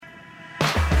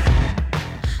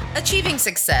Achieving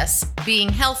success, being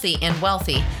healthy and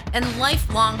wealthy, and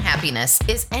lifelong happiness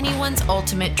is anyone's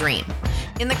ultimate dream.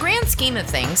 In the grand scheme of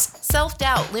things,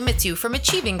 self-doubt limits you from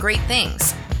achieving great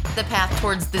things. The path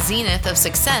towards the zenith of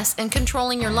success and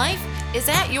controlling your life is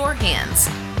at your hands.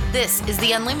 This is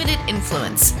the Unlimited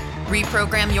Influence.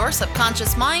 Reprogram your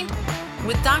subconscious mind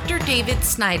with Dr. David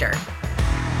Snyder.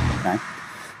 Okay.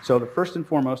 So the first and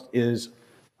foremost is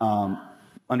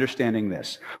understanding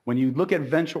this. When you look at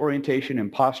ventral orientation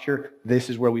and posture, this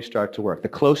is where we start to work. The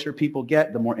closer people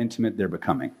get, the more intimate they're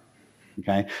becoming.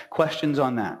 Okay? Questions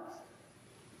on that?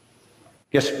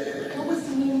 Yes? What was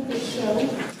the name of the show?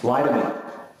 Lie to me.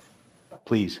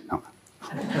 Please. No.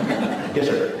 Yes,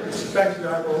 sir. It's back to the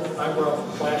eyebrow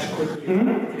flash quickly.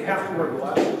 Mm-hmm. You have to wear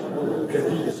glasses.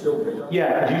 Can you still pick up?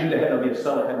 Yeah, because usually the head will be a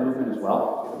subtle head movement as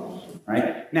well.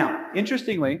 Right? Now,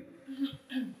 interestingly,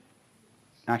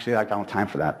 actually, I don't have time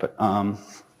for that, but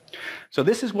so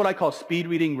this is what I call speed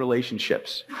reading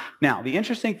relationships. Now, the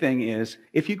interesting thing is,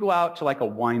 if you go out to like a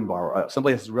wine bar, or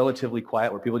someplace that's relatively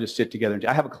quiet where people just sit together.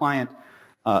 I have a client,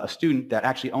 a student that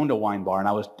actually owned a wine bar, and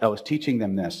I was teaching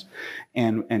them this,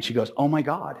 and she goes, "Oh my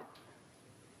God,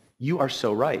 you are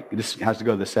so right." This has to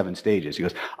go to the 7 stages. She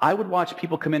goes, "I would watch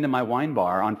people come into my wine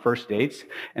bar on first dates,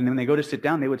 and then when they go to sit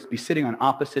down, they would be sitting on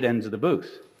opposite ends of the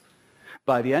booth.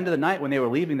 By the end of the night, when they were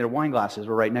leaving, their wine glasses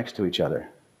were right next to each other."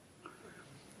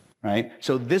 Right?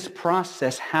 So this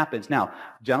process happens. Now,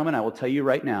 gentlemen, I will tell you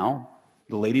right now,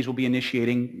 the ladies will be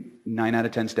initiating 9 out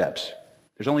of 10 steps.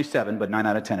 There's only 7, but 9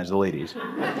 out of 10 is the ladies.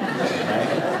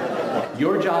 Right?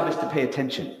 Your job is to pay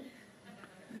attention,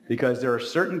 because there are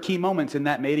certain key moments in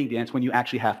that mating dance when you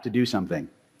actually have to do something.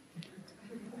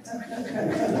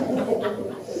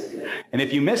 And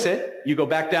if you miss it, you go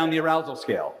back down the arousal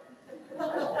scale.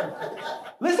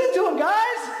 Listen to him,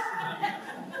 guys!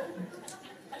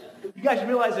 You guys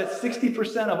realize that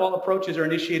 60% of all approaches are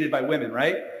initiated by women,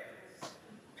 right?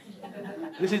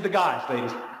 This is the guys,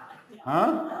 ladies.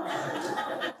 Huh?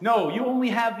 No, you only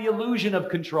have the illusion of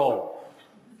control.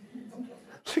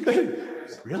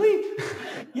 Really?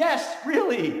 Yes,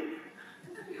 really.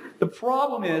 The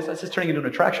problem is, this is turning into an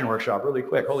attraction workshop really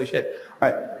quick. Holy shit.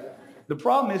 All right. The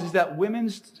problem is that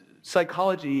women's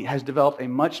psychology has developed a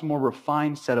much more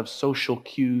refined set of social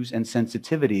cues and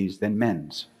sensitivities than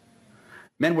men's.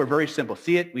 Men were very simple.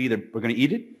 See it, we're going to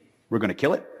eat it, we're going to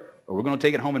kill it, or we're going to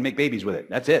take it home and make babies with it.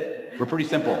 That's it. We're pretty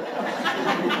simple.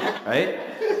 Right?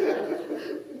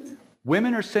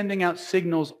 Women are sending out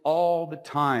signals all the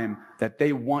time that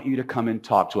they want you to come and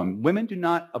talk to them. Women do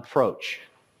not approach,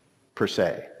 per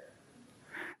se.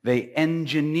 They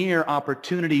engineer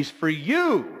opportunities for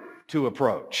you to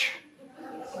approach.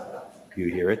 You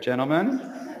hear it, gentlemen?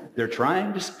 They're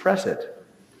trying to suppress it.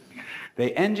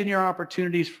 They engineer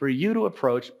opportunities for you to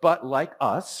approach, but like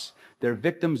us, they're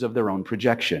victims of their own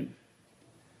projection.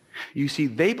 You see,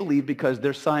 they believe because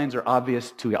their signs are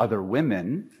obvious to other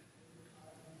women,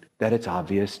 that it's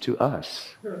obvious to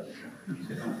us.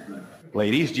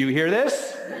 Ladies, do you hear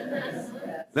this?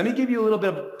 Let me give you a little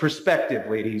bit of perspective,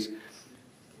 ladies.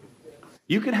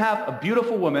 You can have a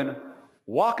beautiful woman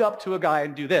walk up to a guy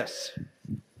and do this.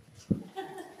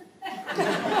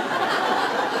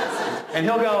 And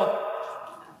he'll go,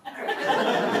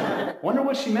 "Wonder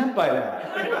what she meant by that."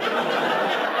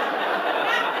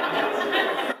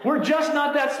 We're just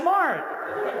not that smart.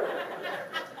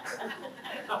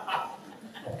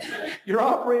 You're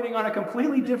operating on a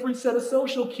completely different set of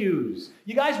social cues.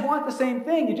 You guys want the same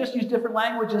thing. You just use different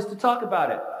languages to talk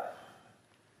about it.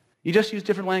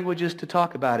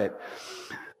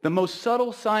 The most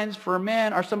subtle signs for a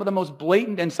man are some of the most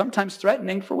blatant and sometimes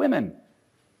threatening for women.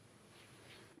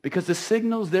 Because the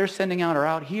signals they're sending out are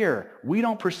out here. We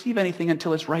don't perceive anything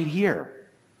until it's right here.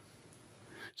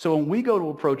 So when we go to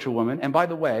approach a woman, and by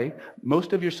the way,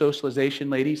 most of your socialization,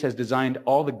 ladies, has designed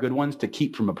all the good ones to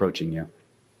keep from approaching you.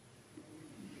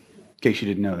 In case you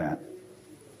didn't know that.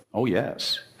 Oh,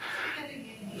 yes.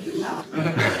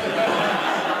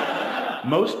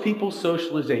 Most people's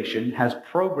socialization has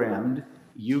programmed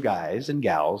you guys and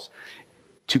gals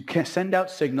to send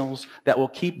out signals that will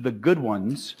keep the good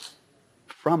ones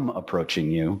from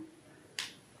approaching you,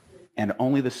 and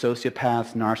only the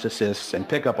sociopaths, narcissists, and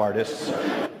pickup artists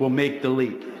will make the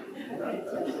leap.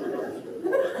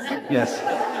 Yes?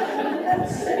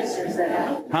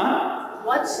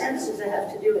 What sense does it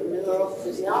have to do with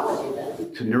neurophysiology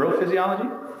then? To neurophysiology?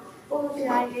 Well, with the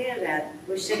idea that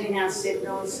we're sending out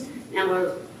signals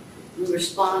and we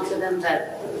respond to them,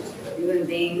 that human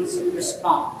beings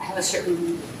respond, have a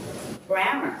certain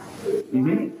grammar.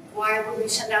 Mm-hmm. Why would we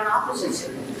send out opposite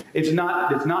signals? It's not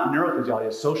neurophysiology,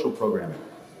 it's social programming.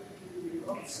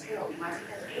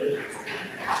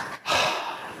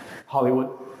 Hollywood.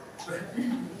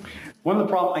 One of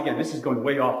the problems, again, this is going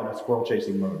way off in a squirrel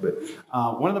chasing mode, but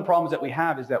one of the problems that we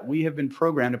have is that we have been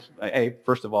programmed,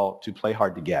 first of all, to play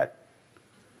hard to get.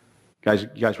 You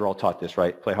guys were all taught this,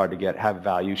 right? Play hard to get, have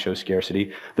value, show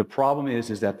scarcity. The problem is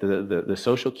that the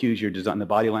social cues you're designing, the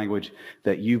body language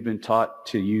that you've been taught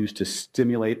to use to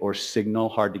stimulate or signal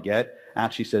hard to get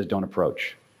actually says don't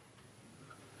approach.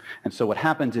 And so what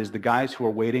happens is the guys who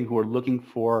are waiting, who are looking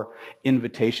for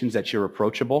invitations that you're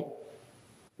approachable,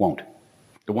 won't.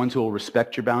 The ones who will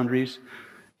respect your boundaries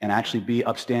and actually be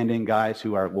upstanding guys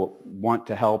who will want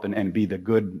to help and be the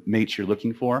good mates you're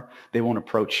looking for, they won't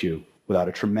approach you without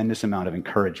a tremendous amount of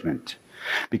encouragement.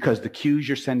 Because the cues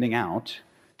you're sending out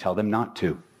tell them not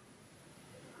to.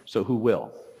 So who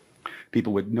will?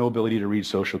 People with no ability to read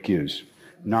social cues.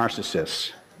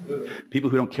 Narcissists. People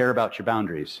who don't care about your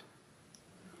boundaries.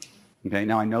 Okay,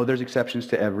 now I know there's exceptions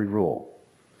to every rule.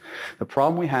 The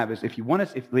problem we have is if you want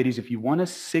to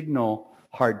signal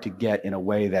hard to get in a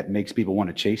way that makes people want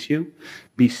to chase you,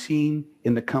 be seen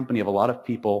in the company of a lot of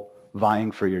people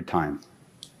vying for your time.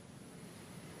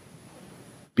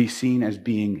 Be seen as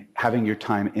having your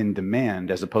time in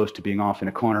demand as opposed to being off in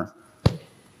a corner.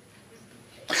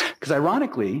 Because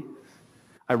ironically,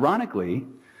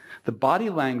 the body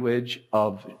language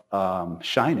of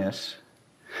shyness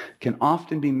can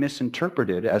often be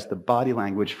misinterpreted as the body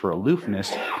language for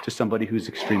aloofness to somebody who's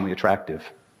extremely attractive.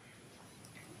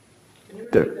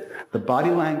 The body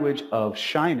language of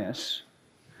shyness,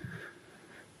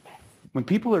 when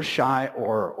people are shy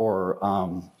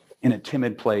or in a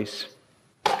timid place,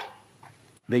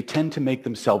 they tend to make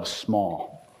themselves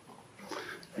small.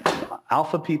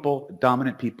 Alpha people,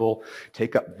 dominant people,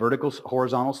 take up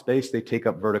horizontal space, they take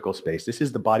up vertical space. This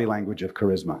is the body language of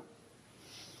charisma.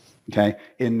 Okay?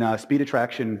 In Speed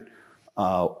Attraction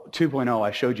 2.0,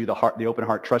 I showed you the open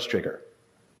heart trust trigger,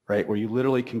 right? Where you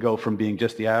literally can go from being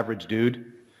just the average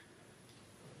dude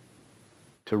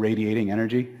to radiating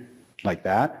energy like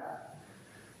that.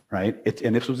 Right?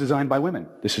 And this was designed by women.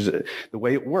 The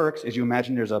way it works is you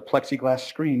imagine there's a plexiglass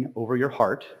screen over your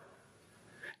heart,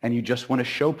 and you just want to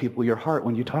show people your heart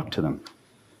when you talk to them.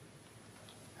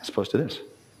 As opposed to this.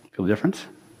 Feel the difference?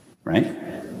 Right?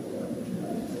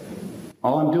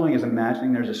 All I'm doing is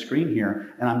imagining there's a screen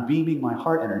here, and I'm beaming my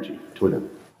heart energy toward them.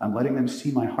 I'm letting them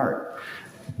see my heart.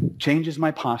 It changes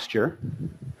my posture,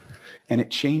 and it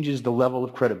changes the level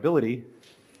of credibility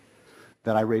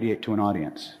that I radiate to an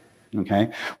audience.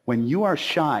 Okay? When you are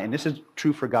shy, and this is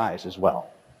true for guys as well,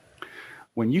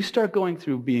 when you start going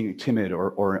through being timid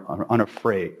or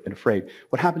unafraid,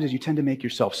 what happens is you tend to make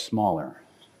yourself smaller.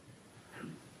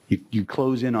 You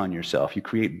close in on yourself. You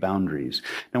create boundaries.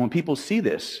 Now, when people see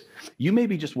this, you may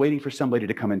be just waiting for somebody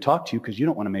to come and talk to you because you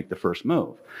don't want to make the first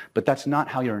move. But that's not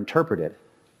how you're interpreted.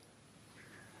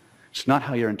 It's not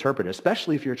how you're interpreted,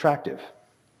 especially if you're attractive.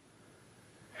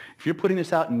 If you're putting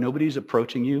this out and nobody's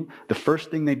approaching you, the first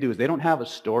thing they do is they don't have a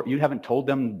story. You haven't told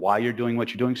them why you're doing what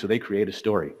you're doing, so they create a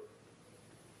story.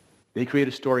 They create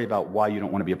a story about why you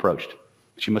don't want to be approached.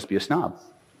 She must be a snob.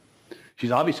 She's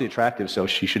obviously attractive, so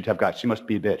she must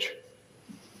be a bitch.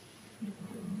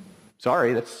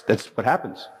 Sorry, that's what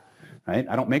happens. Right?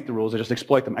 I don't make the rules, I just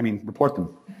exploit them. Report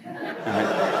them. All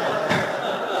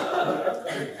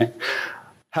right?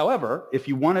 However, if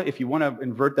you want to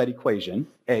invert that equation,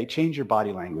 change your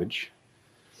body language.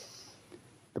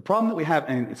 The problem that we have,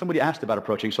 and somebody asked about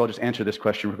approaching, so I'll just answer this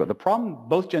question. The problem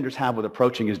both genders have with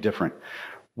approaching is different.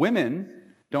 Women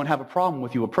don't have a problem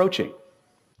with you approaching,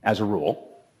 as a rule.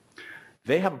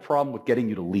 They have a problem with getting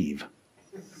you to leave.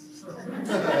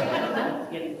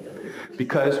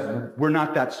 Because we're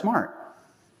not that smart.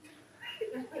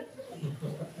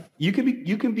 You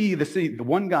can be the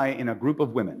one guy in a group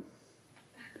of women,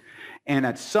 and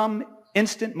at some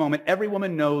instant moment, every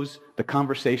woman knows the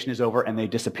conversation is over and they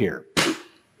disappear.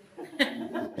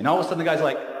 And all of a sudden the guy's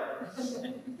like,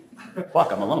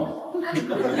 fuck, I'm alone.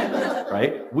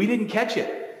 Right? We didn't catch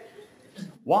it.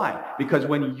 Why? Because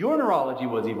when your neurology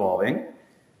was evolving,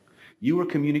 you were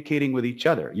communicating with each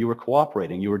other. You were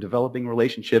cooperating. You were developing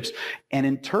relationships and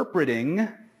interpreting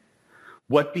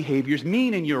what behaviors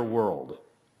mean in your world.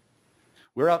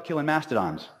 We're out killing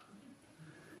mastodons.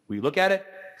 We look at it.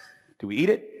 Do we eat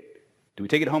it? Do we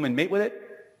take it home and mate with it?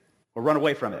 Or run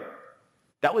away from it?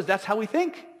 That's how we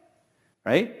think,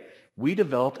 right? We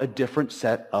developed a different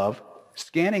set of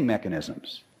scanning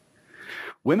mechanisms.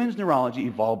 Women's neurology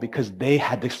evolved because they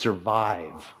had to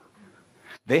survive.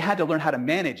 They had to learn how to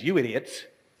manage you idiots,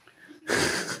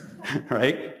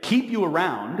 right? Keep you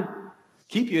around,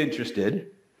 keep you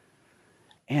interested,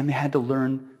 and they had to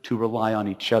learn to rely on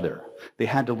each other. They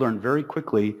had to learn very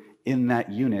quickly in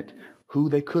that unit who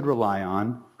they could rely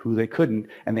on, who they couldn't,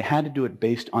 and they had to do it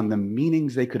based on the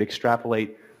meanings they could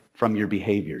extrapolate from your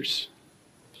behaviors.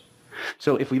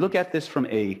 So if we look at this from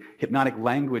a hypnotic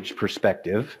language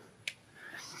perspective,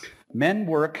 men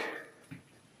work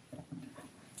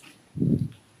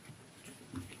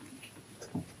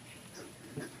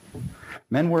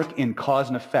in cause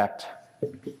and effect.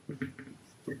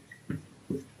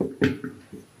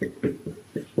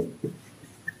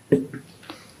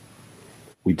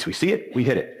 We see it, we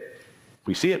hit it.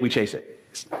 We see it, we chase it.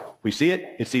 We see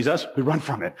it, it sees us, we run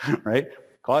from it, right?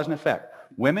 Cause and effect.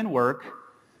 Women work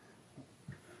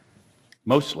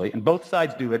mostly, and both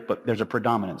sides do it, but there's a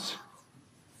predominance.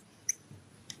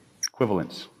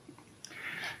 Equivalence.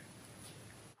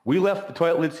 We left the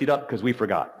toilet lid seat up because we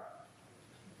forgot.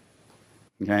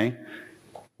 Okay?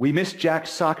 We missed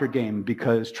Jack's soccer game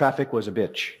because traffic was a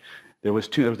bitch. There was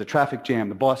a traffic jam.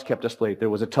 The boss kept us late. There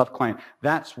was a tough client.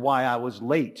 That's why I was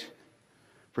late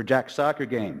for Jack's soccer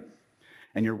game.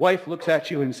 And your wife looks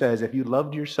at you and says, if you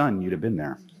loved your son, you'd have been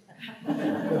there.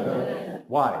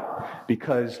 Why?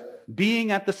 Because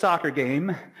being at the soccer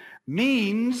game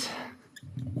means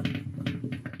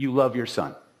you love your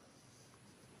son.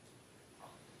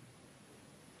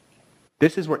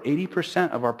 This is where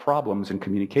 80% of our problems in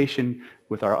communication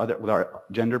with our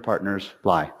gender partners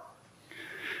lie.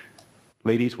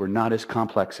 Ladies, we're not as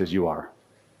complex as you are.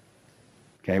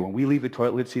 Okay, when we leave the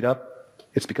toilet lid seat up,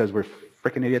 it's because we're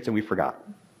freaking idiots and we forgot.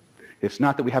 It's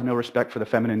not that we have no respect for the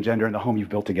feminine gender and the home you've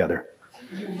built together.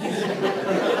 Okay?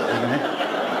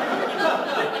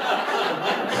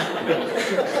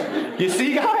 You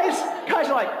see, guys? Guys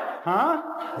are like, huh?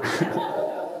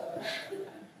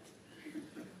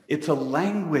 It's a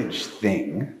language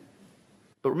thing.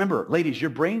 But remember, ladies, your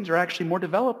brains are actually more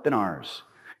developed than ours.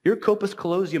 Your corpus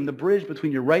callosum, the bridge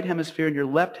between your right hemisphere and your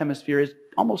left hemisphere, is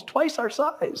almost twice our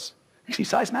size. Actually,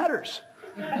 size matters.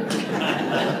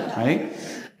 Right?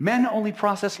 Men only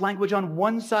process language on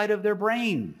one side of their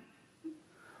brain.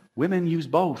 Women use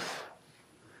both.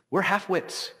 We're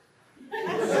half-wits.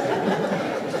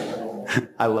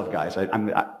 I love guys. I'm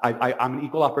an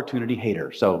equal opportunity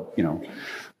hater, so, you know.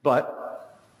 But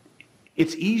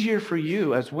it's easier for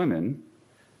you as women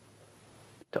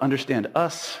to understand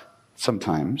us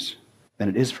sometimes than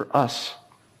it is for us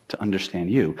to understand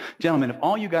you. Gentlemen, if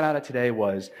all you got out of today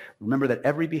was, remember that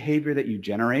every behavior that you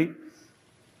generate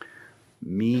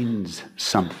means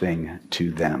something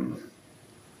to them.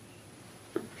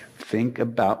 Think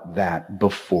about that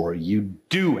before you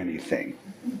do anything.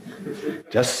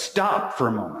 Just stop for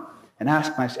a moment and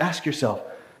ask yourself,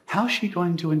 how's she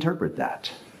going to interpret that?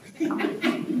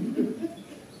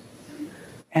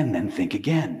 And then think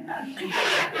again.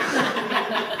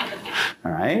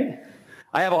 All right?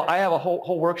 I have a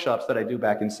whole workshops that I do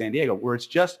back in San Diego where it's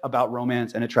just about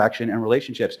romance and attraction and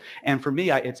relationships. And for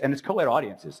me, it's co-ed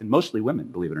audiences, and mostly women,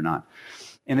 believe it or not.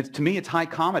 And to me, it's high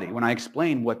comedy when I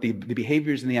explain what the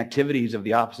behaviors and the activities of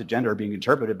the opposite gender are being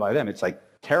interpreted by them. It's like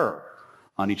terror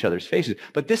on each other's faces.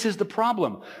 But this is the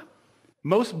problem.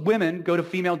 Most women go to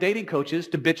female dating coaches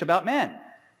to bitch about men.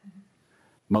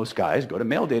 Most guys go to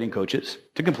male dating coaches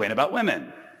to complain about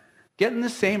women. Get in the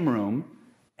same room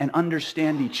and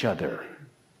understand each other.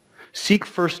 Seek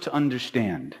first to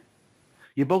understand.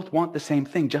 You both want the same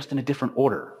thing, just in a different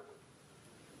order.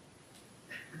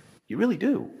 You really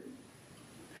do.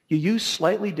 You use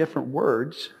slightly different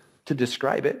words to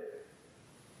describe it,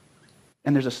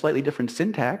 and there's a slightly different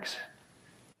syntax,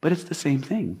 but it's the same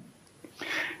thing.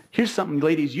 Here's something,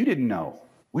 ladies, you didn't know.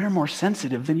 We're more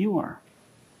sensitive than you are.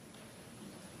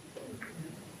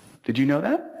 Did you know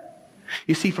that?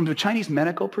 You see, from the Chinese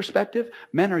medical perspective,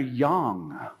 men are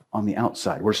yang on the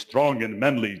outside. We're strong and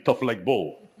manly, tough like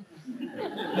bull.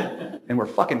 And we're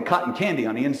fucking cotton candy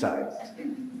on the inside.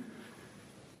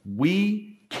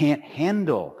 We can't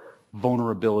handle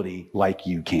vulnerability like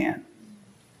you can.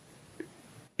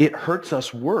 It hurts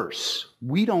us worse.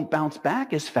 We don't bounce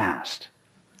back as fast.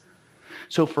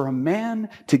 So for a man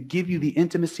to give you the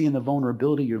intimacy and the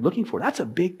vulnerability you're looking for, that's a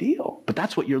big deal. But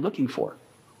that's what you're looking for.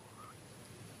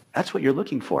 That's what you're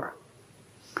looking for.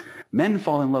 Men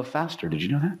fall in love faster. Did you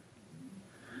know that?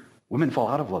 Women fall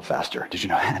out of love faster. Did you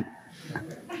know that?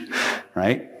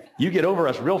 Right? You get over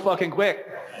us real fucking quick.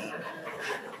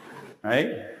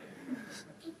 Right?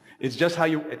 It's just how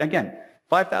you, again,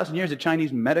 5,000 years of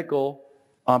Chinese medical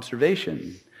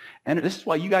observation. And this is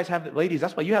why you guys have the ladies,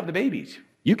 that's why you have the babies.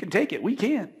 You can take it, we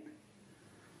can't.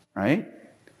 Right?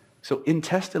 So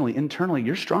internally,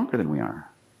 you're stronger than we are.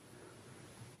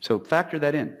 So factor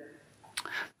that in.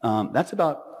 That's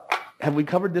about, have we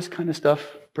covered this kind of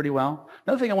stuff pretty well?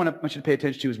 Another thing I want you to pay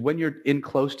attention to is when you're in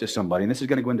close to somebody, and this is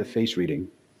going to go into face reading.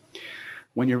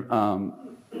 When you're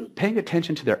paying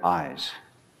attention to their eyes.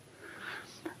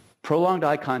 Prolonged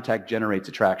eye contact generates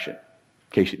attraction.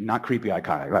 Not creepy eye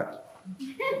contact. Right?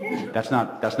 That's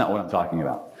not what I'm talking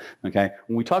about. Okay?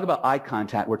 When we talk about eye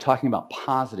contact, we're talking about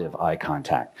positive eye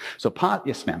contact. So,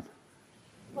 yes, ma'am.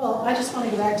 Well, I just want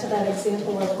to go back to that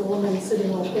example of the woman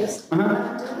sitting like this.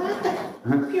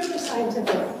 Purely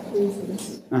scientific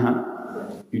reasons.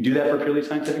 You do that for purely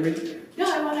scientific reasons? No,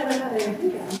 I want to know how to do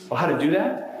that. Well, how to do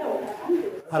that?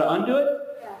 No, How to undo it?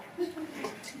 yeah.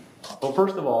 Well,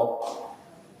 first of all,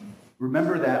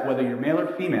 remember that whether you're male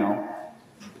or female,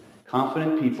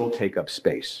 confident people take up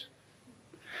space.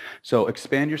 So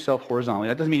expand yourself horizontally.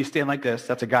 That doesn't mean you stand like this.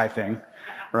 That's a guy thing,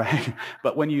 right?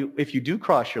 But if you do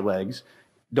cross your legs,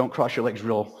 don't cross your legs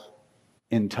real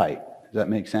in tight. Does that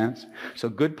make sense? So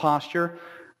good posture.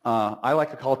 I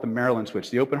like to call it the Maryland switch.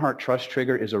 The open heart trust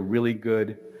trigger is a really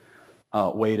good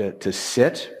way to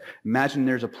sit. Imagine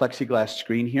there's a plexiglass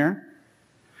screen here,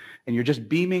 and you're just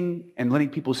beaming and letting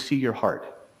people see your heart.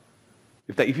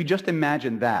 If you just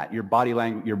imagine that, your body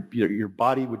language,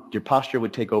 your posture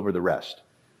would take over the rest.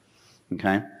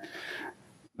 Okay?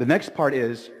 The next part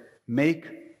is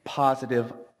make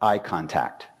positive eye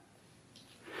contact.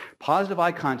 Positive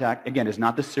eye contact, again, is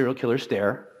not the serial killer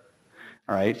stare,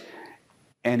 all right?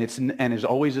 And there's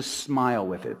always a smile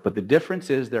with it. But the difference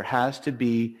is there has to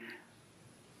be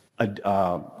wrinkles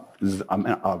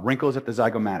at the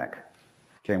zygomatic.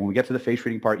 Okay, when we get to the face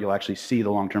reading part, you'll actually see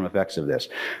the long-term effects of this.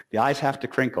 The eyes have to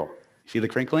crinkle. See the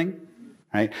crinkling?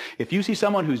 Right? If you see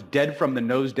someone who's dead from the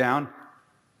nose down,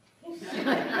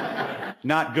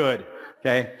 not good.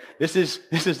 Okay, this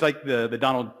is like the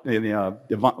Donald,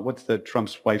 what's the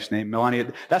Trump's wife's name?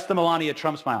 Melania. That's the Melania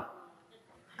Trump smile.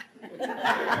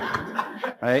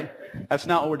 Right? That's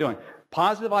not what we're doing.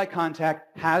 Positive eye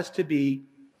contact has to be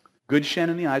good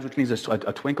Shen in the eyes, which means a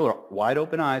twinkle or wide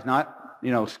open eyes, not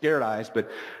scared eyes, but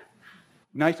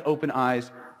nice open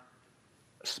eyes,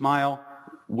 smile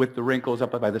with the wrinkles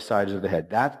up by the sides of the head.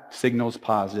 That signals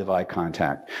positive eye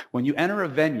contact. When you enter a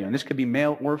venue, and this could be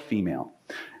male or female,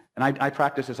 and I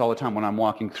practice this all the time when I'm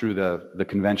walking through the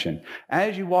convention.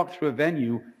 As you walk through a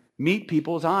venue, meet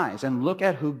people's eyes and look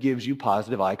at who gives you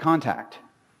positive eye contact,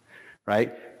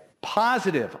 right?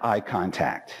 Positive eye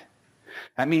contact.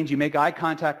 That means you make eye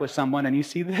contact with someone and you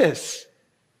see this,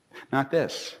 not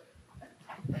this.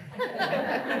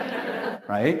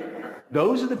 Right?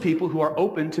 Those are the people who are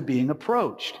open to being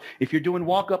approached. If you're doing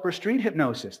walk-up or street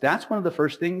hypnosis, that's one of the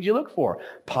first things you look for.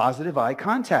 Positive eye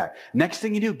contact. Next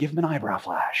thing you do, give them an eyebrow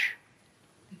flash.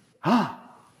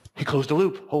 He closed a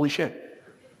loop. Holy shit.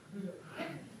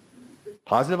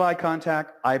 Positive eye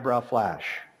contact, eyebrow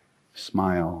flash.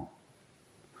 Smile.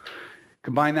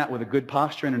 Combine that with a good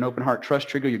posture and an open heart trust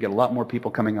trigger, you get a lot more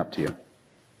people coming up to you.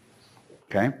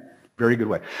 Okay? Very good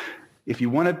way. If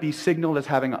you want to be signaled as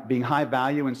being high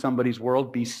value in somebody's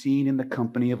world, be seen in the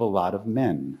company of a lot of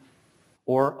men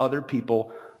or other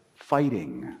people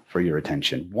fighting for your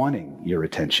attention, wanting your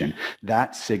attention.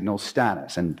 That signals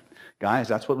status. And guys,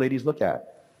 that's what ladies look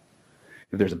at.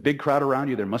 If there's a big crowd around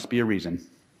you, there must be a reason.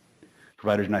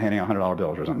 Providers not handing out $100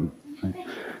 bills or something.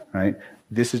 Right?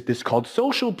 This is called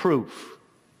social proof.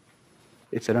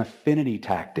 It's an affinity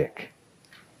tactic.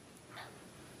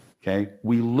 Okay?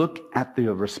 We look at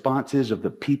the responses of the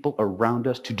people around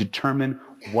us to determine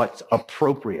what's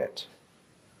appropriate.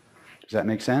 Does that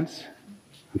make sense?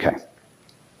 Okay.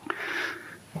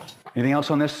 Anything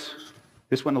else on this?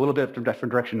 This went a little bit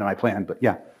different direction than I planned, but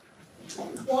yeah.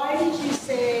 Why did you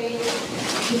say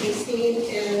to be seen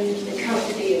in the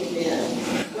company of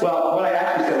men? Well, what I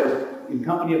actually said was in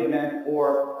company of men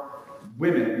or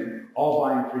women all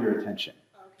vying for your attention.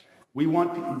 We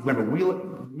want,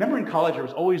 remember in college there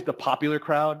was always the popular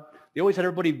crowd. They always had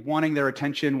everybody wanting their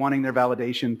attention, wanting their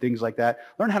validation, things like that.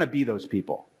 Learn how to be those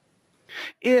people.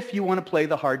 If you want to play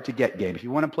the hard to get game, if you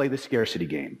want to play the scarcity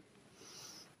game,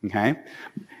 okay?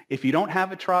 If you don't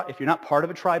have a tribe, if you're not part of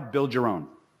a tribe, build your own.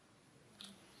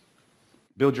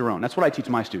 Build your own. That's what I teach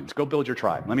my students. Go build your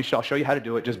tribe. I'll show you how to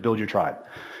do it. Just build your tribe,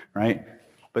 right?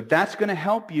 But that's going to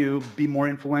help you be more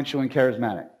influential and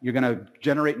charismatic. You're going to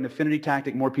generate an affinity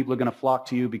tactic. More people are going to flock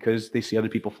to you because they see other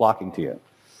people flocking to you.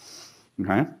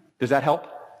 Okay? Does that help?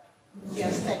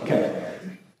 Yes, thank you. Okay.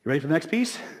 You ready for the next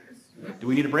piece? Do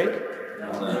we need a break?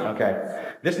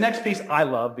 Okay. This next piece I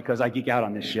love because I geek out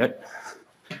on this shit.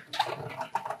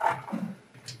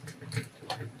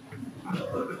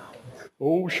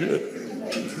 Oh, shit.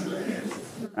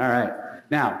 All right.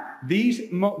 Now,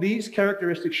 these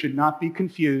characteristics should not be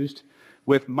confused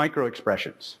with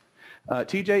micro-expressions.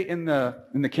 TJ, in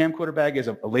the camcorder bag is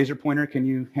a laser pointer. Can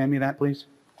you hand me that, please?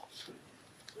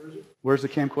 Where's the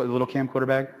little camcorder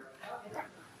bag?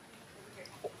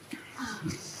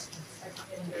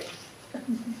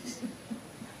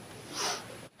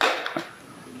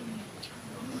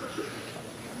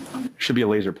 should be a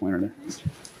laser pointer there.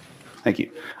 Thank you.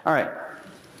 All right.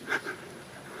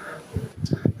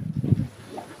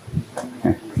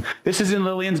 Okay. This is in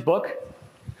Lillian's book.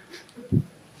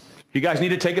 You guys need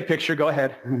to take a picture. Go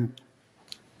ahead.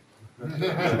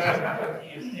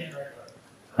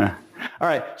 All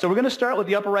right, so we're going to start with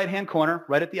the upper right-hand corner,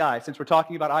 right at the eye, since we're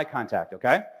talking about eye contact,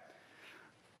 okay?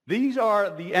 These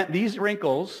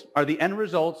wrinkles are the end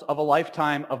results of a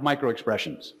lifetime of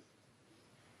microexpressions.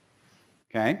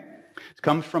 Okay? It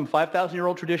comes from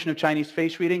 5,000-year-old tradition of Chinese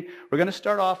face reading. We're going to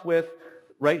start off with,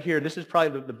 right here, this is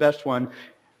probably the best one.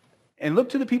 And look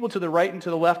to the people to the right and to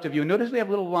the left of you. Notice they have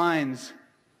little lines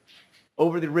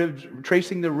over the ribs,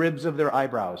 tracing the ribs of their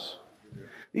eyebrows.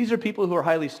 These are people who are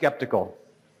highly skeptical.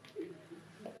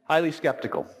 Highly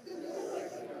skeptical.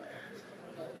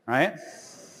 Right?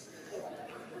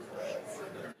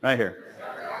 Right here.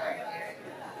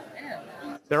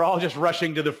 They're all just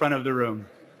rushing to the front of the room.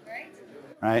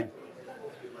 Right?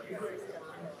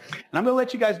 And I'm going to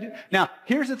let you guys do. Now,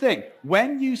 here's the thing.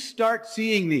 When you start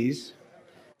seeing these,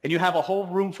 and you have a whole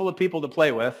room full of people to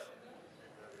play with,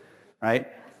 right?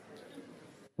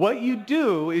 What you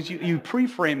do is you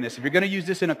pre-frame this. If you're going to use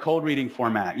this in a cold reading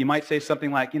format, you might say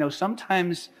something like,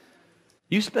 sometimes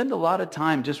you spend a lot of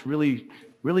time just really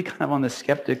kind of on the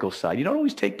skeptical side. You don't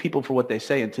always take people for what they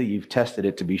say until you've tested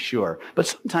it to be sure. But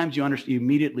sometimes you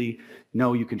immediately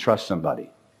know you can trust somebody.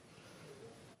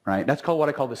 Right? That's what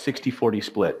I call the 60-40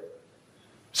 split.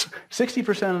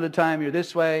 60% of the time you're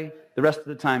this way, the rest of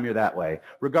the time you're that way.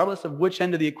 Regardless of which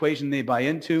end of the equation they buy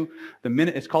into,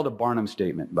 it's called a Barnum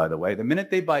statement, by the way. The minute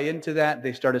they buy into that,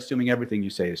 they start assuming everything you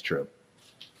say is true.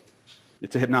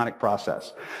 It's a hypnotic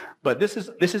process. But this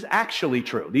is actually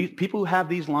true. These people who have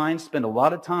these lines spend a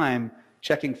lot of time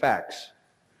checking facts.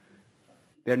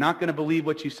 They're not going to believe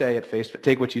what you say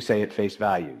take what you say at face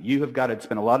value. You have got to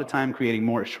spend a lot of time creating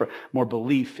more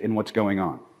belief in what's going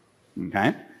on.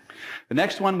 Okay? The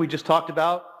next one we just talked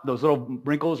about, those little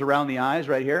wrinkles around the eyes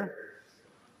right here.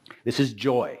 This is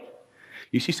joy.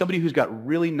 You see somebody who's got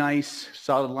really nice,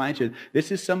 solid lines.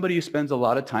 This is somebody who spends a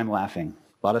lot of time laughing,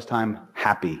 a lot of time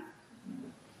happy.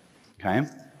 Okay?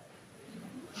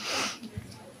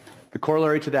 The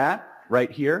corollary to that, right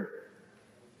here,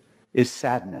 is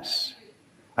sadness.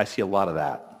 I see a lot of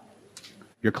that.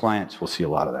 Your clients will see a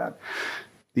lot of that.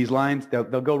 These lines, they'll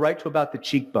go right to about the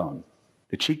cheekbone.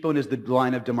 The cheekbone is the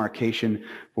line of demarcation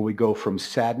where we go from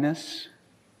sadness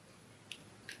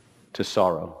to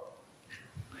sorrow.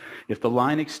 If the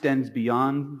line extends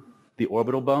beyond the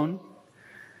orbital bone,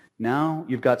 now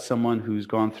you've got someone who's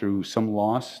gone through some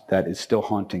loss that is still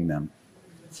haunting them.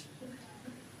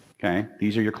 Okay?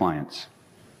 These are your clients.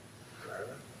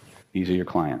 These are your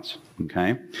clients.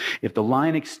 Okay? If the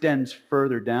line extends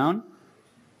further down,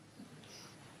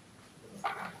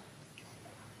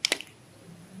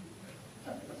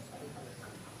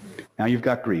 now you've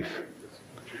got grief.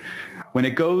 When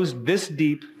it goes this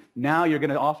deep, now you're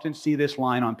going to often see this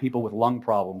line on people with lung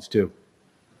problems too.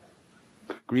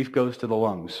 Grief goes to the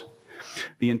lungs.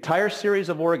 The entire series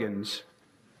of organs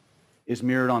is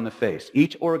mirrored on the face.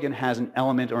 Each organ has an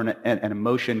element or an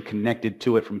emotion connected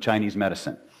to it from Chinese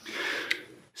medicine.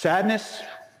 Sadness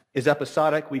is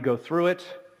episodic. We go through it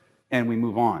and we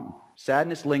move on.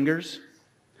 Sadness lingers,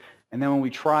 and then when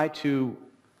we try to,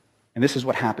 and this is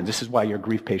what happens, this is why your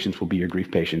grief patients will be your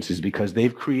grief patients, is because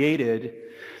they've created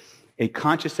a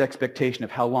conscious expectation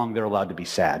of how long they're allowed to be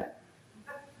sad.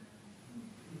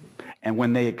 And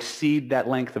when they exceed that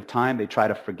length of time, they try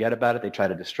to forget about it, they try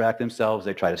to distract themselves,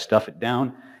 they try to stuff it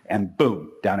down, and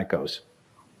boom, down it goes.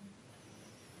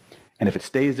 And if it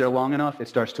stays there long enough, it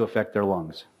starts to affect their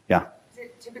lungs. Yeah? Is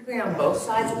it typically on both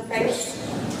sides of the face?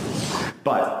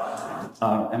 But,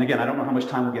 and again, I don't know how much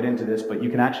time we'll get into this, but you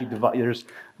can actually divide,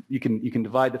 you can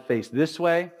divide the face this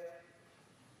way,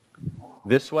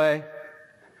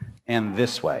 and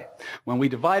this way. When we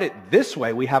divide it this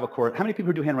way, we have how many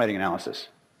people do handwriting analysis?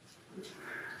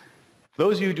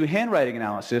 Those of you who do handwriting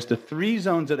analysis, the 3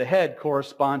 zones of the head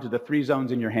correspond to the 3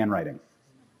 zones in your handwriting.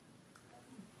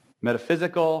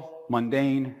 Metaphysical,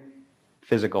 mundane,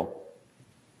 physical.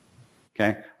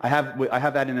 Okay? I have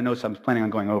that in the notes. I'm planning on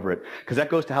going over it because that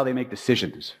goes to how they make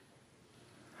decisions.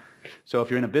 So if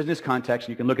you're in a business context,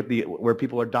 you can look at where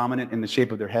people are dominant in the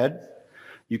shape of their head.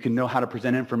 You can know how to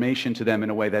present information to them in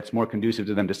a way that's more conducive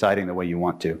to them deciding the way you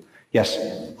want to. Yes?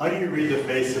 How do you read the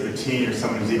face of a teen or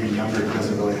someone who's even younger who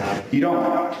doesn't really have it? You don't.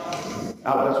 That's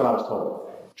what I was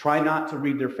told. Try not to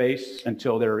read their face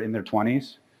until they're in their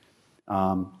 20s.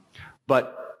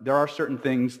 But there are certain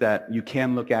things that you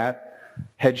can look at.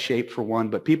 Head shape for one,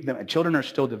 but children are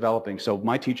still developing. So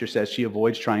my teacher says she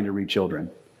avoids trying to read children.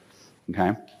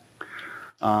 Okay?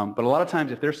 But a lot of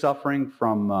times if they're suffering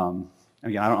from,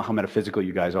 again, I don't know how metaphysical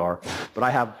you guys are, but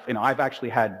I've actually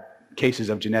had cases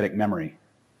of genetic memory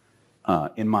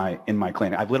in my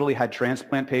clinic. I've literally had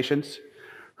transplant patients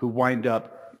who wind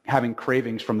up having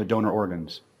cravings from the donor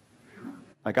organs.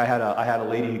 Like I had a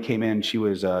lady who came in, she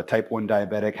was type 1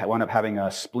 diabetic, wound up having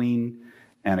a spleen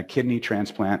and a kidney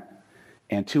transplant,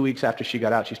 and 2 weeks after she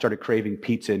got out, she started craving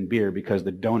pizza and beer because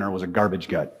the donor was a garbage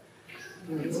gut,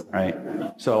 right?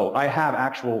 So I have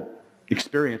actual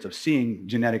experience of seeing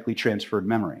genetically transferred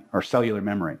memory or cellular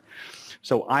memory.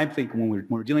 So I think when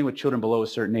we're dealing with children below a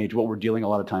certain age, what we're dealing a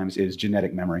lot of times is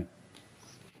genetic memory,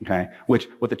 okay? Which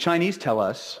what the Chinese tell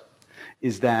us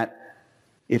is that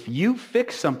if you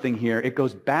fix something here, it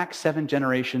goes back 7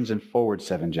 generations and forward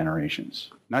 7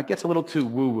 generations. Now, it gets a little too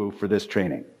woo-woo for this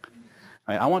training.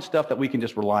 Right? I want stuff that we can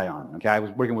just rely on. Okay, I was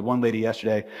working with one lady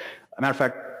yesterday. As a matter of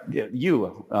fact,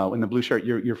 you, in the blue shirt,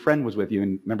 your friend was with you.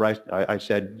 And remember I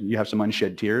said you have some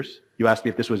unshed tears? You asked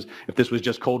me if this was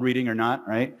just cold reading or not,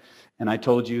 right? And I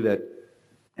told you that,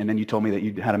 and then you told me that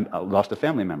you had lost a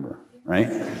family member, right?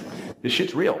 This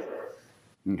shit's real.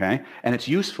 Okay? And it's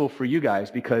useful for you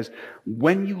guys because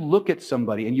when you look at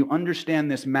somebody and you understand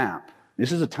this map,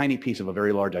 this is a tiny piece of a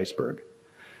very large iceberg,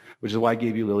 which is why I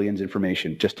gave you Lillian's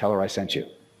information. Just tell her I sent you.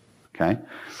 Okay?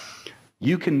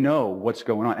 You can know what's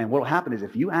going on. And what will happen is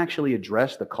if you actually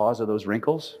address the cause of those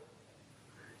wrinkles,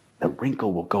 the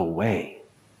wrinkle will go away.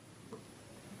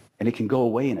 And it can go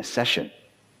away in a session.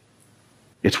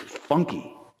 It's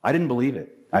funky. I didn't believe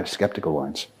it. I have skeptical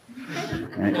lines.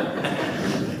 Right?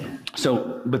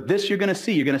 So, but this you're going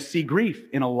to see grief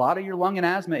in a lot of your lung and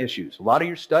asthma issues, a lot of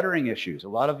your stuttering issues, a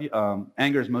lot of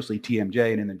anger is mostly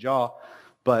TMJ and in the jaw,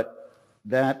 but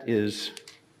that is,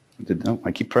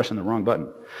 I keep pressing the wrong button.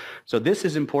 So this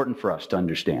is important for us to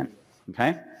understand,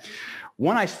 okay?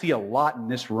 One I see a lot in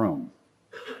this room,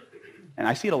 and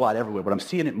I see it a lot everywhere, but I'm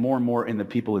seeing it more and more in the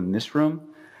people in this room.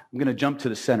 I'm going to jump to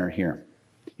the center here.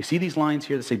 You see these lines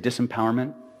here that say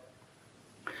disempowerment?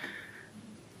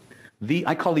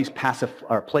 I call these passive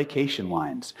or placation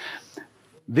lines.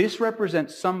 This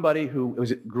represents somebody who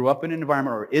grew up in an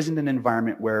environment or is in an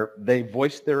environment where they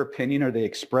voiced their opinion or they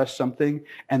expressed something,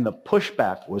 and the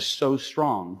pushback was so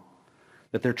strong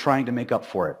that they're trying to make up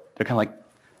for it. They're kind of like,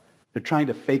 they're trying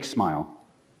to fake smile.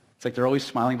 It's like they're always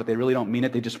smiling, but they really don't mean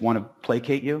it. They just want to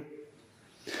placate you.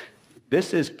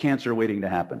 This is cancer waiting to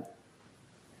happen.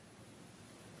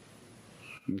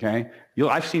 Okay?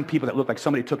 I've seen people that look like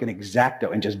somebody took an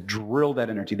X-Acto and just drilled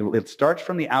that energy. It starts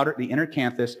from the inner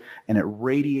canthus, and it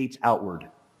radiates outward.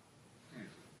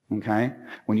 Okay?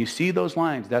 When you see those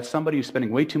lines, that's somebody who's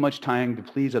spending way too much time to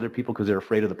please other people because they're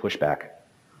afraid of the pushback.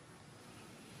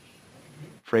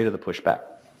 Afraid of the pushback.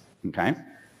 Okay?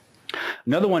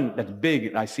 Another one that's big,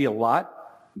 and I see a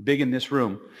lot, big in this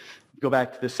room. Go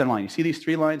back to this center line. You see these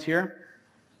 3 lines here?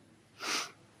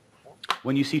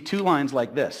 When you see 2 lines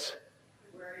like this,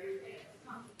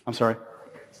 I'm sorry.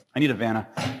 I need a Vanna.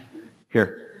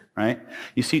 Here, right?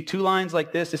 You see 2 lines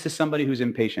like this. This is somebody who's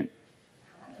impatient.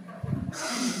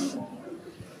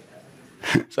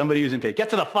 Somebody who's impatient.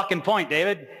 Get to the fucking point,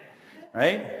 David.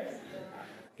 Right?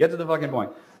 Get to the fucking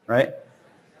point. Right?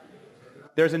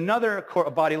 There's another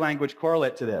body language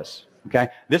correlate to this. Okay?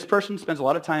 This person spends a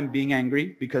lot of time being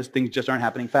angry because things just aren't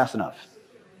happening fast enough.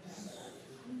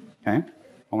 Okay?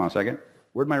 Hold on a second.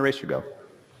 Where'd my eraser go?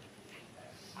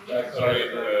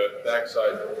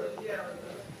 Backside.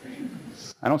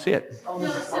 I don't see it. On the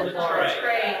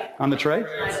tray. On the tray?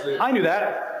 I knew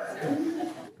that.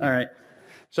 All right.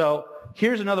 So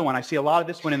here's another one. I see a lot of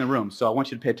this one in the room, so I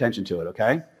want you to pay attention to it,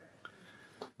 okay?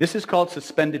 This is called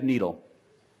suspended needle.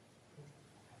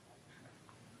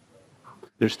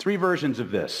 There's 3 versions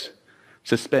of this.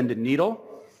 Suspended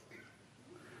needle,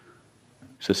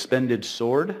 suspended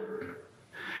sword,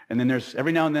 and then there's,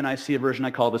 every now and then I see a version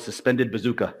I call the suspended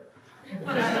bazooka.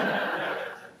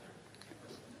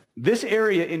 This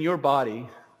area in your body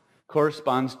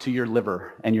corresponds to your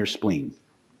liver and your spleen.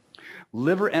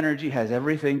 Liver energy has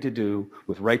everything to do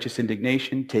with righteous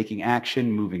indignation, taking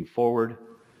action, moving forward,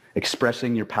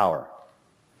 expressing your power.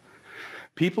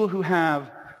 People who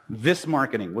have this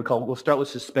marketing, we'll start with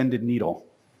suspended needle,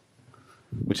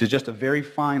 which is just a very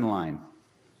fine line.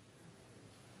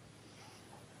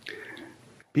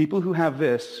 People who have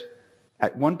this,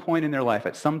 at one point in their life,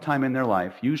 at some time in their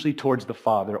life, usually towards the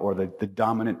father or the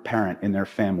dominant parent in their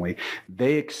family,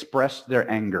 they express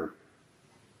their anger.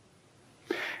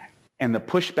 And the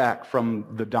pushback from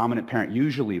the dominant parent,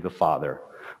 usually the father,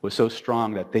 was so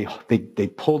strong that they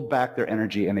pulled back their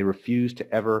energy and they refused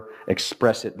to ever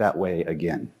express it that way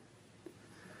again.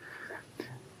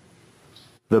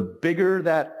 The bigger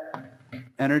that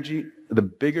energy, the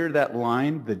bigger that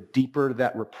line, the deeper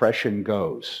that repression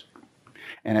goes.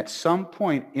 And at some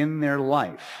point in their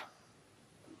life,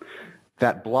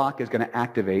 that block is going to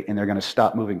activate and they're going to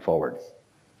stop moving forward.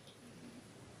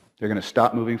 They're going to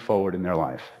stop moving forward in their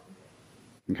life.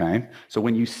 Okay? So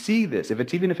when you see this,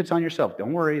 even if it's on yourself,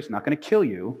 don't worry, it's not going to kill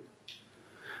you.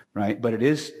 Right? But it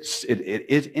is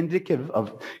indicative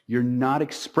of you're not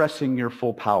expressing your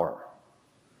full power.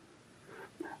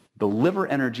 The liver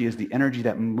energy is the energy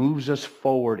that moves us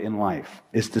forward in life.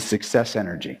 It's the success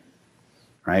energy.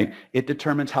 Right? It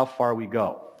determines how far we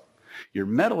go. Your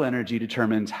metal energy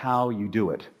determines how you do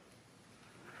it.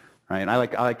 Right? And I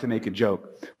like to make a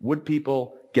joke. Wood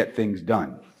people get things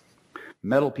done.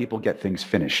 Metal people get things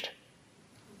finished.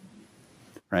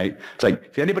 Right? It's like,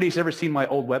 if anybody's ever seen my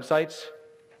old websites,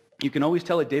 you can always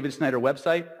tell a David Snyder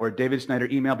website or a David Snyder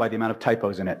email by the amount of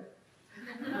typos in it.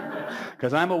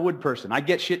 Because I'm a wood person. I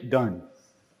get shit done.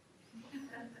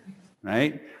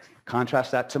 Right?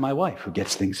 Contrast that to my wife, who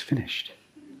gets things finished.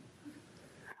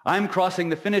 I'm crossing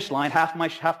the finish line. Half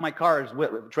my car is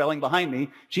trailing behind me.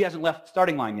 She hasn't left the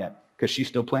starting line yet because she's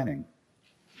still planning.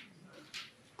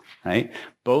 Right?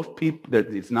 Both people,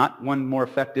 it's not one more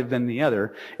effective than the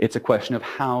other. It's a question of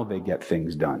how they get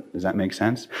things done. Does that make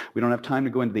sense? We don't have time to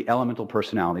go into the elemental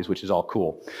personalities, which is all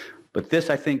cool. But this,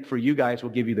 I think, for you guys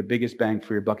will give you the biggest bang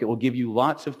for your buck. It will give you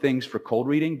lots of things for cold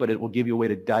reading, but it will give you a way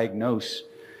to diagnose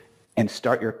and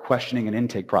start your questioning and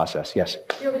intake process. Yes?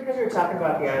 Because we were talking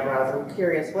about the eyebrows, I'm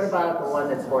curious, what about the one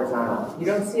that's horizontal? You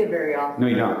don't see it very often. No,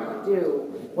 you don't. You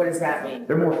do. What does that mean?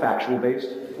 They're more factual-based,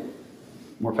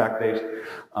 more fact-based.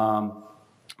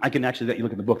 I can actually let you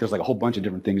look at the book. There's like a whole bunch of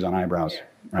different things on eyebrows,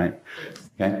 right?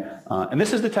 Okay. And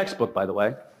this is the textbook, by the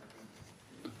way.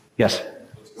 Yes?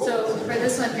 So for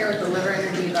this one here with the liver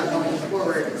energy about going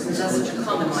forward, since that's such a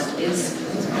common one,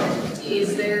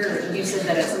 is there, you said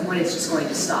that at some point it's just going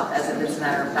to stop, as if it's a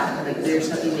matter of fact, like there's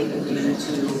nothing they can do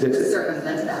to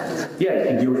circumvent that? Yeah, you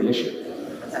can deal with the issue,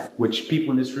 which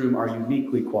people in this room are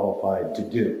uniquely qualified to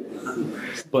do.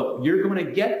 But you're going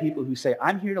to get people who say,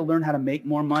 I'm here to learn how to make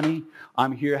more money.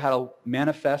 I'm here how to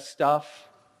manifest stuff.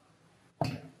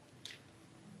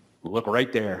 Look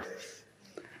right there,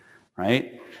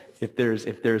 right? If there's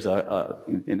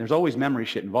and there's always memory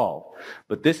shit involved,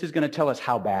 but this is going to tell us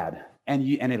how bad, and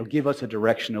it'll give us a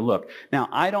direction to look. Now,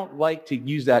 I don't like to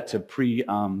use that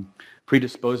to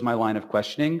predispose my line of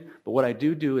questioning, but what I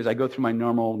do is I go through my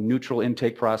normal neutral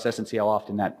intake process and see how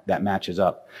often that matches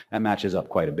up. That matches up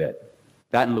quite a bit.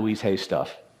 That and Louise Hay's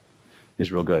stuff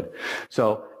is real good.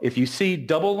 So if you see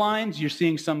double lines, you're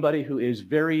seeing somebody who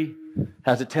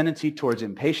has a tendency towards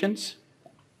impatience.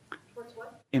 Towards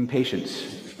what?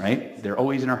 Impatience. Right? They're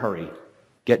always in a hurry.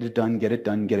 Get it done, get it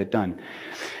done, get it done.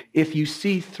 If you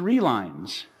see 3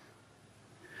 lines,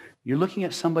 you're looking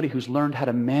at somebody who's learned how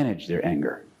to manage their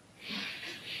anger.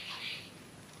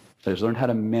 Who's learned how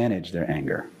to manage their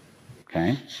anger.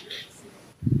 Okay?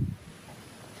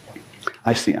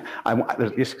 I see.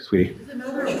 Yes, sweetie. Does it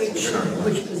matter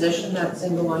which position that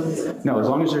single line is in? No, as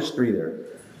long as there's 3 there.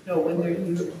 No,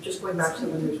 when you're just going back to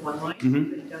when there's one line, put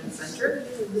it down the center.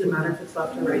 Does it matter if it's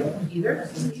left or right either?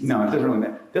 No,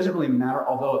 it doesn't really matter.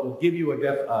 Although it will give you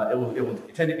it will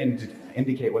tend to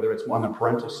indicate whether it's on the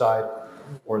parental side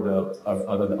or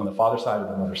on the father side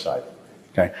or the mother side.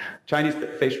 Okay. Chinese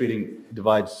face reading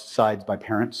divides sides by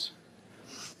parents.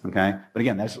 Okay. But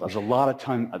again, there's a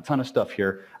ton of stuff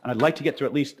here, and I'd like to get to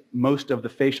at least most of the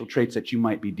facial traits that you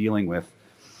might be dealing with.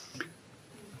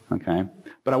 Okay.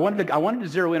 But I wanted to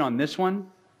zero in on this one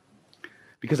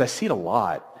because I see it a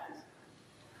lot.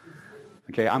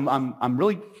 Okay, I'm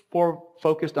really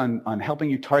focused on helping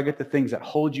you target the things that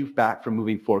hold you back from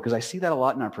moving forward, because I see that a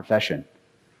lot in our profession.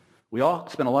 We all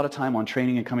spend a lot of time on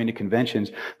training and coming to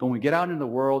conventions, but when we get out into the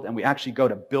world and we actually go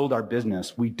to build our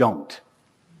business, we don't.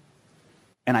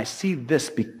 And I see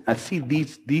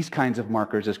these kinds of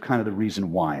markers as kind of the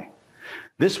reason why.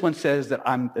 This one says that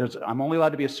I'm only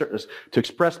allowed to be to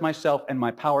express myself and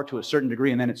my power to a certain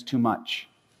degree, and then it's too much.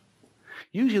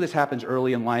 Usually this happens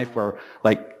early in life where,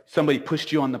 like, somebody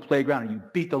pushed you on the playground and you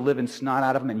beat the living snot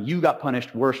out of them and you got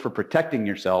punished worse for protecting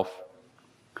yourself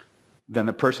than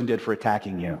the person did for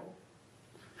attacking you.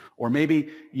 Or maybe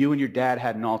you and your dad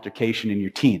had an altercation in your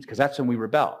teens, because that's when we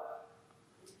rebel.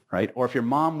 Right? Or if your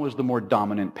mom was the more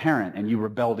dominant parent and you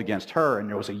rebelled against her and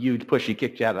there was a huge push, she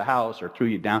kicked you out of the house or threw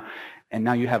you down, and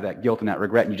now you have that guilt and that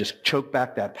regret and you just choke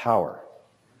back that power.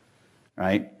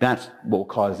 Right? That's what will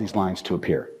cause these lines to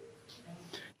appear.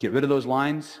 Get rid of those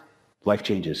lines, life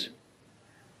changes.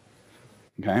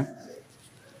 Okay?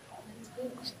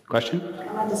 Question?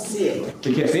 I want to see it.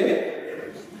 You can't see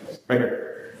it? Right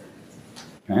here.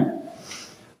 Okay?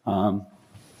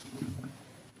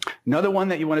 Another one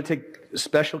that you want to take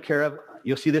special care of,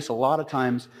 you'll see this a lot of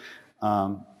times,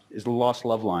 is the lost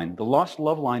love line. The lost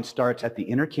love line starts at the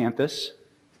inner canthus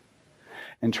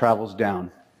and travels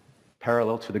down,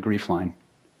 parallel to the grief line.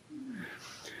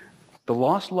 The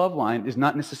lost love line is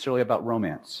not necessarily about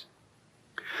romance.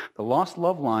 The lost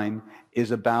love line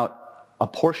is about a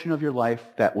portion of your life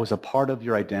that was a part of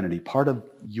your identity, part of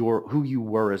who you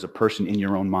were as a person in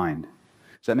your own mind.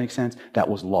 Does that make sense? That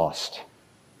was lost.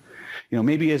 You know,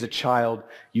 maybe as a child,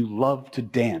 you loved to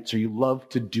dance or you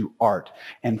loved to do art.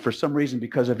 And for some reason,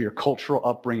 because of your cultural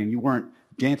upbringing,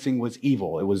 dancing was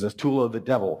evil. It was a tool of the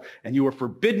devil. And you were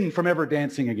forbidden from ever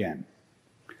dancing again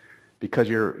because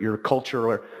your culture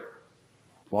or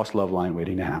lost love line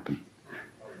waiting to happen.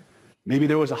 Maybe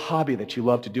there was a hobby that you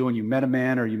loved to do and you met a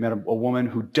man or you met a woman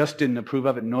who just didn't approve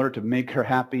of it. In order to make her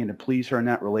happy and to please her in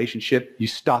that relationship, you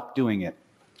stopped doing it.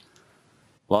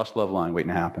 Lost love line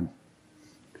waiting to happen.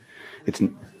 It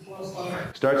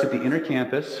starts at the inner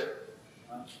canthus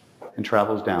and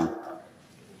travels down.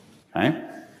 Okay?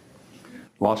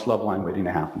 Lost love line waiting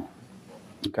to happen.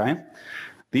 Okay?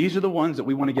 These are the ones that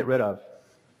we want to get rid of.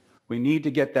 We need to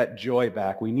get that joy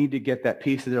back. We need to get that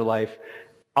piece of their life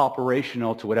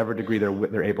operational to whatever degree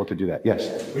they're able to do that.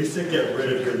 Yes? We said get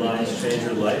rid of your lines, change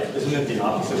your life. Isn't it the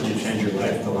opposite? You change your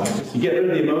life, the lines? You get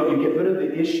rid of the emotion, you get rid of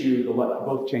the issue,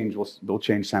 both change will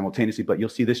change simultaneously, but you'll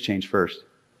see this change first.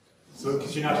 So,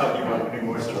 because you're not talking about putting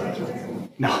moisturizer.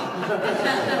 No.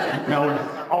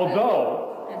 No.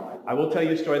 Although, I will tell you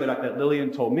a story that Lillian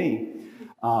told me.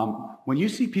 When you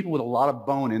see people with a lot of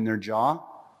bone in their jaw,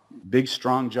 big,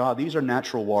 strong jaw, these are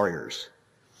natural warriors.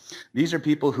 These are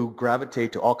people who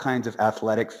gravitate to all kinds of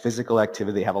athletic, physical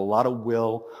activity. They have a lot of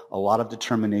will, a lot of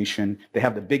determination. They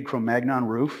have the big Cro-Magnon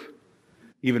roof,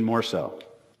 even more so,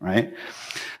 right?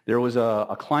 There was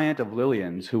a client of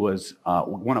Lillian's who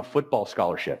won a football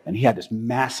scholarship, and he had this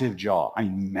massive jaw. I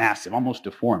mean, massive, almost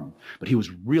deformed, but he was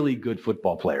a really good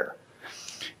football player.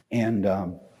 And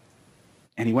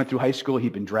he went through high school.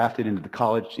 He'd been drafted into the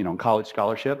college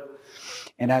scholarship.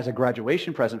 And as a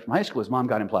graduation present from high school, his mom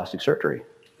got him plastic surgery.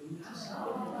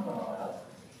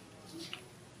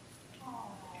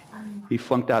 He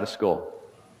flunked out of school.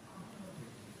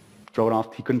 Thrown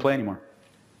off. He couldn't play anymore.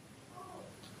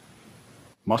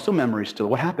 Muscle memory still.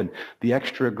 What happened? The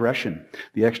extra aggression,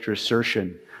 the extra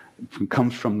assertion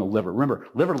comes from the liver. Remember,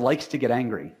 liver likes to get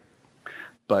angry.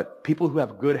 But people who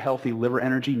have good, healthy liver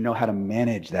energy know how to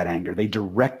manage that anger. They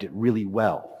direct it really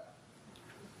well.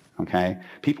 Okay?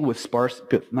 People with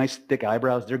nice, thick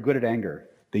eyebrows, they're good at anger.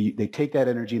 They take that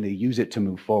energy and they use it to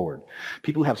move forward.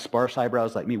 People who have sparse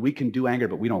eyebrows like me, we can do anger,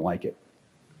 but we don't like it.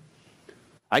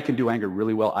 I can do anger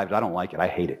really well. I don't like it. I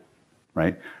hate it.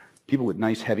 Right? People with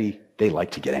nice, heavy, they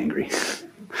like to get angry.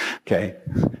 Okay?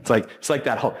 It's like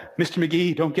that whole, Mr.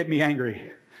 McGee, don't get me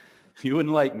angry. You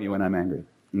wouldn't like me when I'm angry.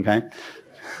 Okay?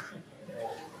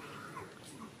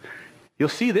 You'll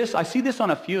see this. I see this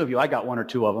on a few of you. I got one or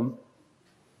two of them.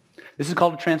 This is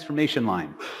called a transformation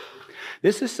line.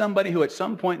 This is somebody who at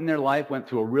some point in their life went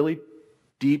through a really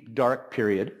deep, dark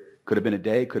period. Could have been a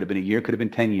day, could have been a year, could have been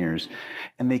 10 years.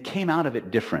 And they came out of it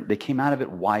different. They came out of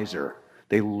it wiser.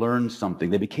 They learned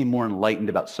something. They became more enlightened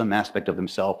about some aspect of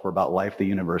themselves or about life, the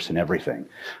universe, and everything.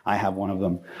 I have one of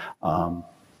them.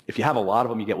 If you have a lot of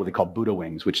them, you get what they call Buddha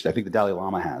wings, which I think the Dalai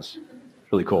Lama has.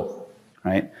 It's really cool,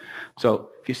 right? So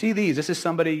if you see these, this is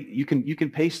somebody, you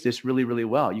can paste this really, really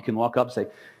well. You can walk up and say,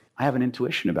 I have an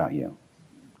intuition about you.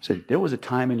 So there was a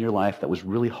time in your life that was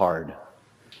really hard.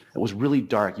 It was really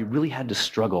dark. You really had to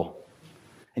struggle.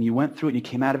 And you went through it and you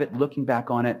came out of it looking back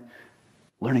on it,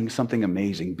 learning something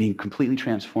amazing, being completely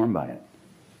transformed by it.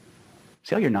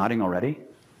 See how you're nodding already?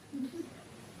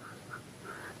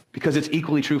 Because it's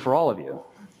equally true for all of you.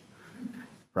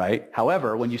 Right?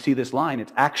 However, when you see this line,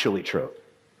 it's actually true.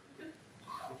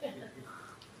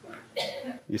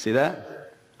 You see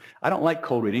that? I don't like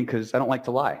cold reading because I don't like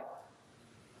to lie.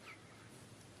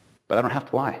 But I don't have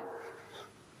to lie.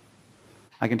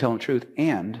 I can tell them the truth,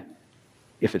 and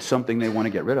if it's something they want to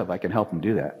get rid of, I can help them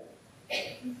do that.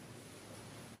 Is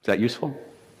that useful?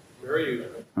 Very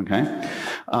useful. Okay.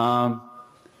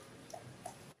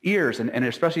 Ears, and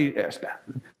especially,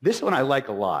 this one I like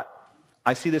a lot.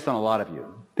 I see this on a lot of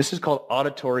you. This is called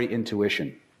auditory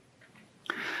intuition,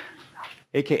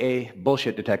 aka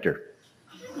bullshit detector.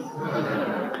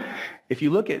 If you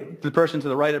look at the person to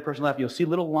the right or the person left, you'll see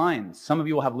little lines. Some of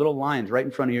you will have little lines right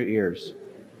in front of your ears.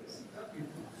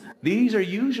 These are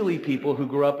usually people who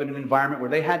grew up in an environment where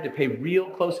they had to pay real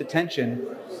close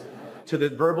attention to the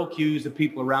verbal cues of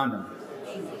people around them.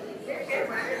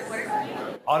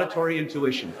 Auditory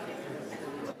intuition.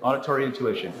 Auditory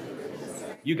intuition.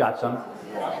 You got some.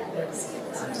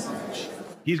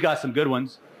 He's got some good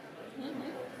ones.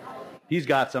 He's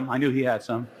got some. I knew he had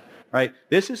some. Right?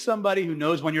 This is somebody who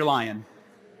knows when you're lying.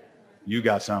 You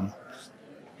got some.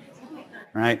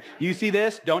 Right? You see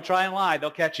this? Don't try and lie.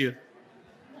 They'll catch you.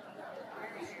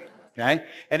 Okay?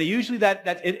 And usually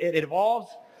it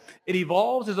evolves. It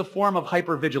evolves as a form of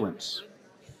hypervigilance.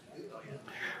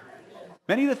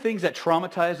 Many of the things that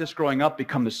traumatized us growing up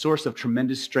become the source of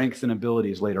tremendous strengths and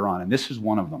abilities later on, and this is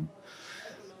one of them.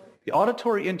 The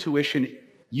auditory intuition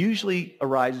usually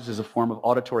arises as a form of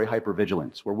auditory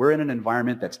hypervigilance, where we're in an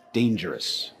environment that's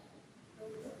dangerous.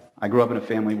 I grew up in a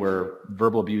family where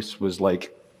verbal abuse was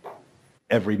like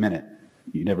every minute.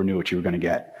 You never knew what you were going to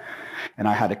get. And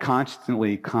I had to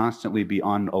constantly be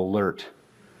on alert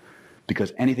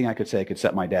because anything I could say could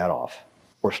set my dad off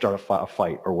or start a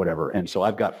fight or whatever. And so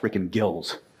I've got freaking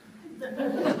gills,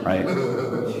 right?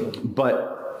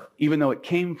 But even though it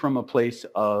came from a place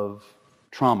of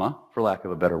trauma, for lack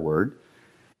of a better word,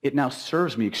 it now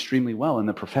serves me extremely well in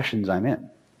the professions I'm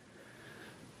in,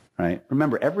 right?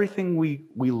 Remember, everything we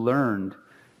learned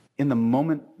in the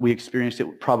moment we experienced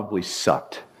it probably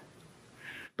sucked.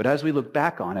 But as we look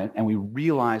back on it and we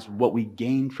realize what we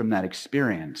gained from that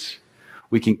experience,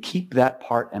 we can keep that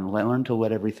part and learn to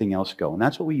let everything else go. And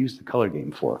that's what we use the color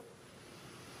game for.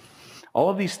 All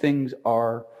of these things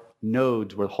are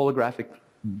nodes where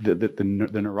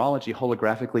the neurology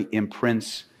holographically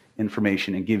imprints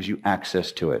information and gives you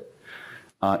access to it.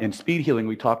 In speed healing,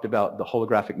 we talked about the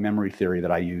holographic memory theory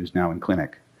that I use now in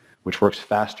clinic, which works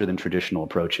faster than traditional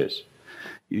approaches.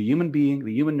 The human being,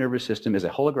 the human nervous system is a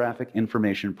holographic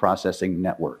information processing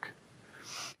network.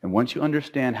 And once you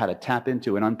understand how to tap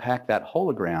into and unpack that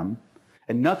hologram,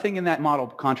 and nothing in that model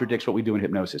contradicts what we do in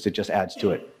hypnosis, it just adds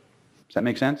to it. Does that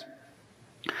make sense?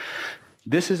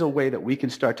 This is a way that we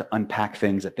can start to unpack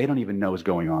things that they don't even know is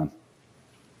going on.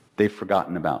 They've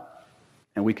forgotten about.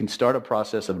 And we can start a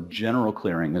process of general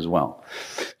clearing as well.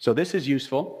 So this is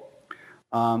useful.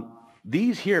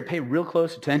 These here, pay real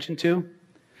close attention to,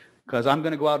 because I'm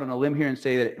going to go out on a limb here and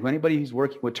say that if anybody who's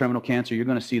working with terminal cancer, you're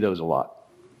going to see those a lot.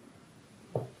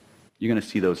 You're going to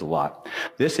see those a lot.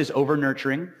 This is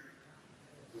over-nurturing.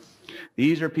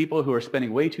 These are people who are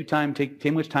spending way too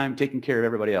much time taking care of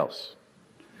everybody else.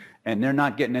 And they're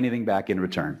not getting anything back in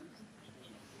return.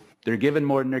 They're giving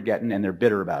more than they're getting, and they're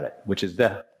bitter about it, which is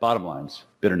the bottom lines,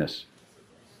 bitterness.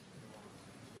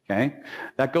 Okay?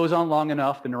 That goes on long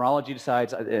enough, the neurology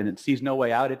decides, and it sees no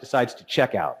way out, it decides to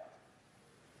check out.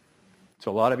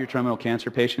 So a lot of your terminal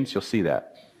cancer patients, you'll see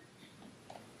that.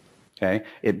 Okay?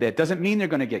 It doesn't mean they're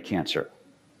going to get cancer.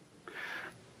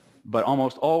 But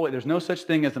almost always, there's no such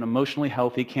thing as an emotionally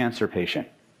healthy cancer patient.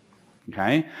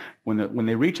 Okay? When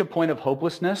they reach a point of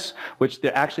hopelessness, which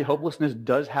actually hopelessness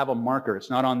does have a marker. It's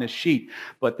not on this sheet,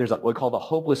 but there's what we call the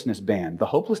Hopelessness Band. The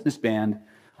Hopelessness Band,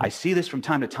 I see this from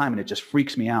time to time, and it just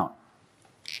freaks me out.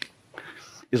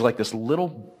 Is like this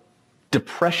little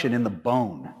depression in the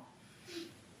bone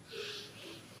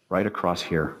right across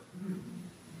here.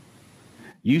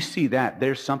 You see that,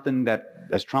 there's something that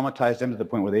has traumatized them to the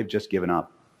point where they've just given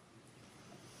up.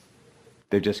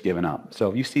 They've just given up. So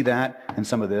if you see that and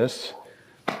some of this,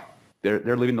 they're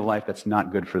living the life that's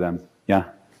not good for them. Yeah?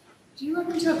 Do you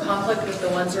run into a conflict with the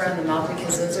ones around the mouth?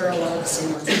 Because those are a lot of the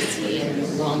same ones we see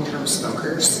in long-term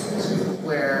smokers,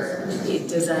 where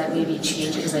does that maybe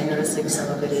change? Because I notice like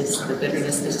some of it is the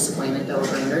bitterness, the disappointment, the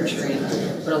over-nurturing,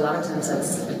 but a lot of times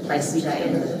I see that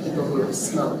in the people who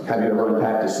smoke. Have you ever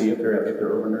unpacked to see if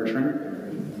they're over-nurturing?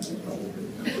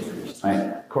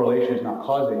 Right. Correlation is not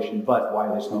causation, but why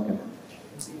are they smoking?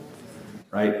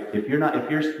 Right?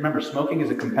 Remember, smoking is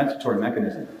a compensatory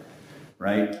mechanism,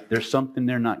 right? There's something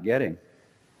they're not getting.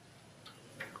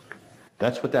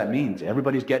 That's what that means.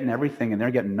 Everybody's getting everything and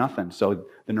they're getting nothing. So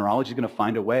the neurology is going to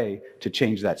find a way to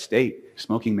change that state.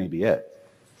 Smoking may be it,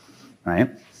 right?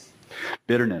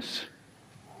 Bitterness.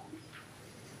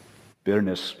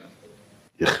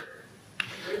 Ugh.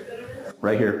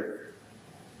 Right here.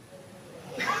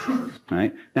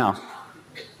 Right? Now,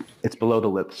 it's below the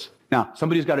lips. Now,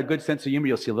 somebody who's got a good sense of humor,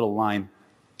 you'll see a little line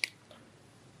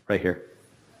right here.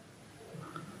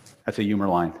 That's a humor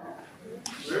line.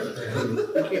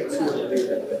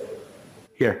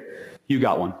 Here, you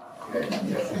got one.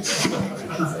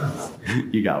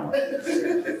 You got one.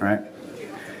 All right?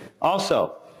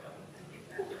 Also,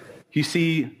 you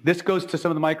see, this goes to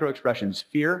some of the micro expressions.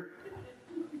 Fear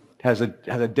has a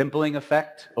dimpling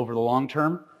effect over the long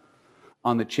term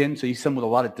on the chin. So you see someone with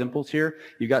a lot of dimples here.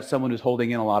 You got someone who's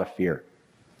holding in a lot of fear.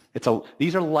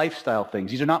 These are lifestyle things.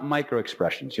 These are not micro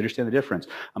expressions. You understand the difference?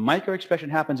 A micro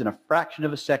expression happens in a fraction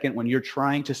of a second when you're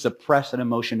trying to suppress an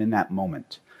emotion in that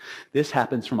moment. This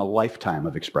happens from a lifetime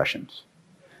of expressions.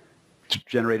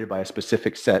 generated by a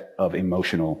specific set of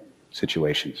emotional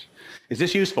situations. Is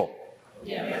this useful?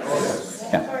 Yeah.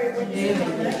 Sorry, when you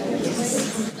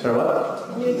Sorry, what?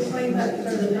 Can you explain that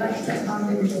further? I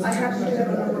have to have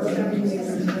a number of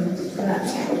mechanisms for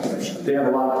that. They have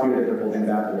a lot of fear that they're holding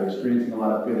back, or they're experiencing a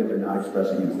lot of fear that they're not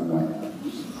expressing in some way.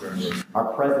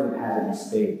 Our president has it in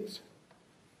spades.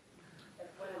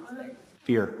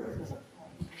 Fear.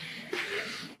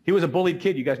 He was a bullied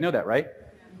kid. You guys know that, right?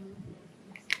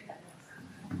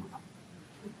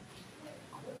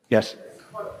 Yes?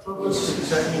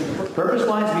 Purpose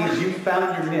lines means you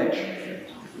found your niche.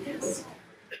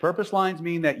 Purpose lines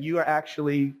mean that you are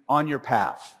actually on your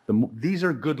path. These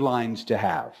are good lines to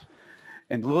have.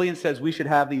 And Lillian says we should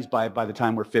have these by the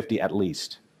time we're 50 at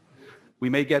least. We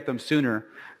may get them sooner.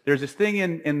 There's this thing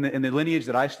in the lineage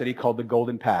that I study called the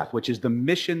golden path, which is the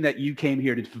mission that you came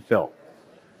here to fulfill.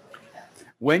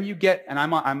 When you get, and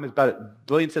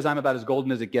Lillian says I'm about as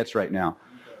golden as it gets right now,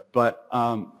 but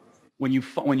when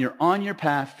you're on your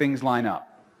path, things line up.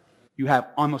 You have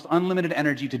almost unlimited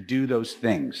energy to do those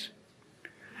things.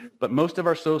 But most of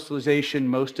our socialization,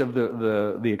 most of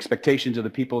the expectations of the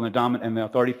people and the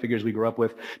authority figures we grew up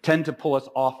with tend to pull us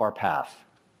off our path.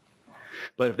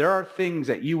 But if there are things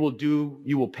that you will do,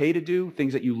 you will pay to do,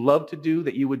 things that you love to do,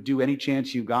 that you would do any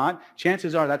chance you got,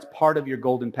 chances are that's part of your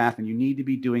golden path, and you need to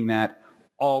be doing that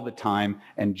all the time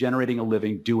and generating a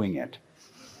living doing it.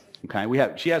 Okay,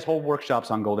 she has whole workshops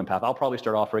on golden path. I'll probably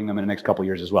start offering them in the next couple of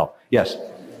years as well. Yes?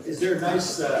 Is there a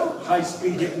nice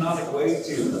high-speed hypnotic way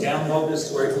to download this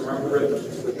to where you can remember it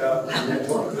without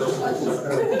network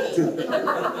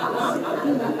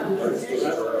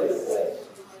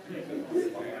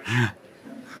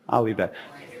I'll leave that.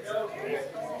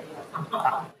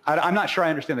 I'm not sure I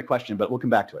understand the question, but we'll come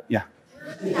back to it. Yeah.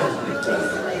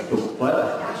 What?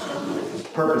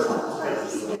 Purpose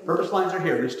lines. Purpose lines are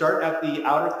here. They start at the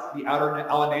outer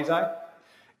alanasi,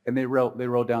 and they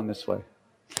roll down this way.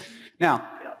 Now,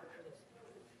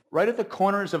 right at the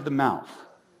corners of the mouth,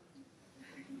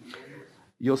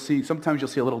 sometimes you'll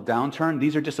see a little downturn.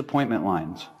 These are disappointment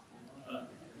lines.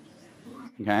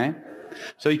 Okay?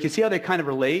 So you can see how they kind of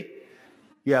relate.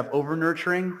 You have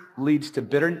over-nurturing, leads to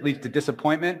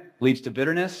disappointment, leads to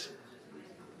bitterness.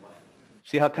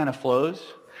 See how it kind of flows?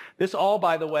 This all,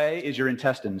 by the way, is your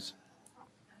intestines.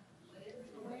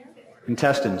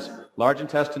 Intestines. Large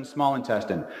intestine, small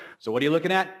intestine. So what are you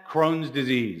looking at? Crohn's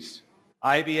disease.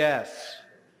 IBS.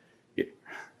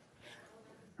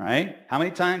 Right? How many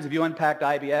times have you unpacked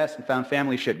IBS and found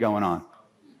family shit going on?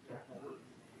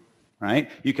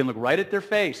 Right? You can look right at their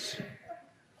face.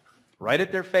 Right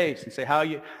at their face and say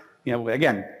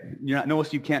again,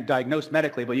 you can't diagnose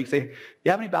medically, but you can say, you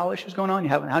have any bowel issues going on?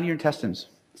 How are your intestines?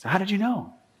 So how did you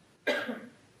know? By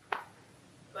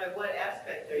what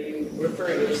aspect are you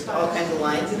referring to? Just all kinds of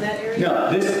lines in that area?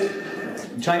 No, this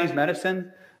Chinese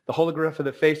medicine, the holograph of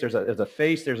the face, there's a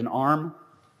face, there's an arm,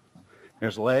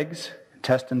 there's legs,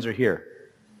 intestines are here.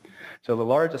 So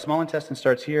the small intestine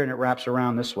starts here and it wraps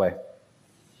around this way.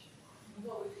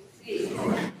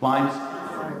 Lines.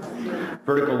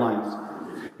 Vertical lines.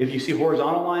 If you see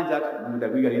horizontal lines, that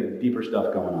we got even deeper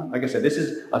stuff going on. Like I said, this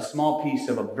is a small piece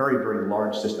of a very, very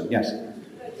large system. Yes?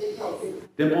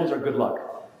 Dimples are good luck.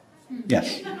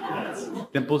 Yes.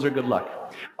 Dimples are good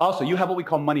luck. Also, you have what we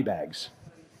call money bags.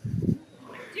 Do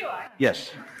I?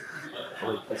 Yes.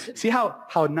 See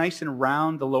how nice and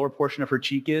round the lower portion of her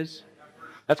cheek is?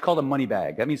 That's called a money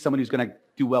bag. That means somebody who's going to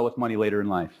do well with money later in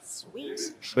life.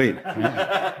 Sweet.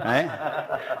 Right?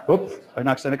 Whoop, I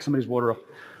knocked somebody's water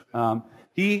off.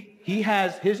 He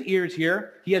has his ears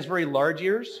here. He has very large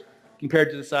ears compared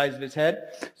to the size of his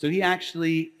head. So he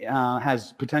actually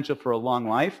has potential for a long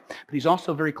life, but he's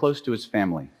also very close to his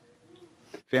family.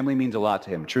 Family means a lot to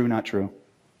him. True, not true?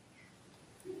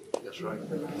 That's right.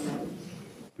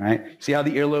 Right? See how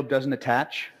the earlobe doesn't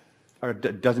attach or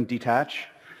doesn't detach?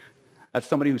 That's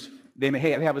somebody they may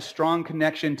have a strong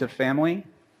connection to family.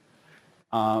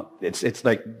 It's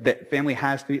like that family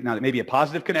has to, now it may be a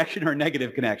positive connection or a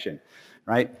negative connection,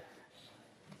 right?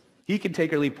 He can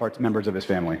take or leave members of his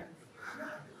family,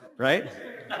 right?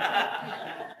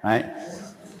 Right?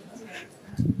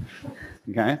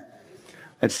 Okay.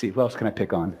 Let's see, what else can I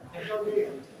pick on? I want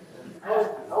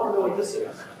to know what this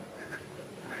is.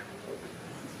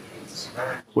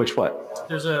 Which what?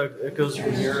 It goes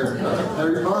from here. Did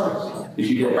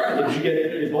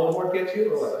Voldemort get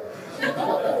you or what?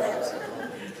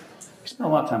 You spend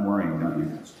a lot of time worrying, don't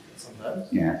you?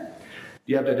 Sometimes. Yeah. Do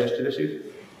you have digestive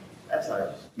issues? That's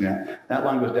nice. Yeah. That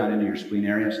line goes down into your spleen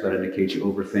area, so that indicates you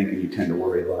overthink and you tend to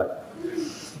worry a lot.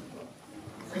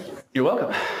 You're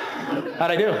welcome.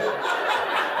 How'd I do?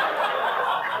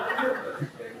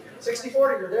 60-40,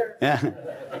 you're there. Yeah.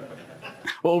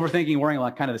 Well, overthinking and worrying a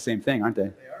lot, kind of the same thing, aren't they?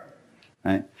 They are.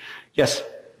 Right? Yes.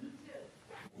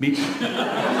 Me too.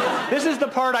 This is the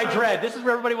part I dread. This is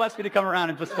where everybody wants me to come around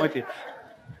and just point to you.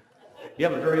 You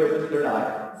have a very open third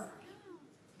eye.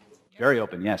 Very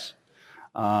open, yes.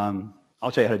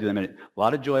 I'll tell you how to do that in a minute. A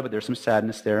lot of joy, but there's some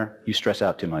sadness there. You stress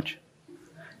out too much.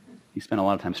 You spend a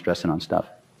lot of time stressing on stuff.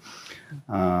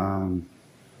 Well,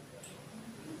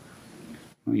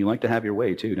 you like to have your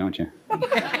way too, don't you?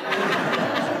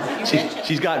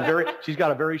 She's got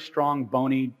a very strong,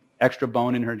 bony, extra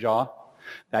bone in her jaw.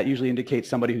 That usually indicates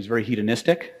somebody who's very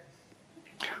hedonistic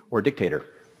or a dictator.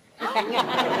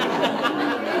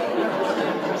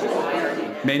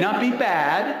 May not be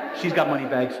bad. She's got money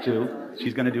bags too.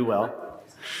 She's going to do well,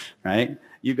 right?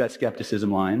 You've got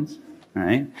skepticism lines,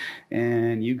 right?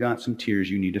 And you got some tears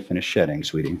you need to finish shedding,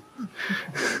 sweetie.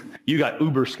 You got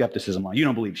uber skepticism line. You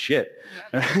don't believe shit.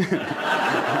 You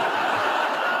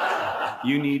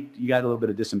got a little bit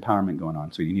of disempowerment going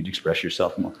on, so you need to express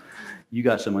yourself more. You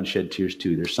got some unshed tears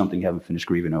too. There's something you haven't finished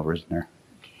grieving over, isn't there?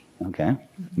 Okay.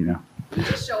 You know.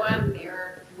 Just show them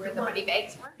where the money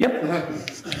bags were. Yep.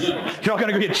 You're all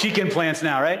going to go get cheek implants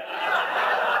now, right?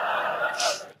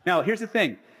 Now, here's the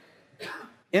thing.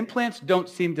 Implants don't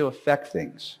seem to affect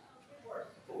things,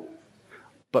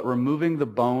 but removing the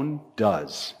bone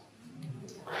does.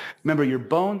 Remember, your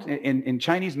bones, in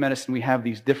Chinese medicine, we have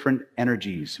these different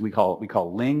energies. We call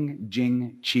Ling,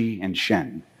 Jing, Qi, and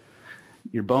Shen.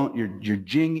 Your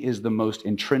Jing is the most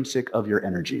intrinsic of your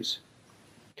energies.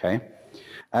 Okay?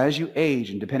 As you age,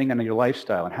 and depending on your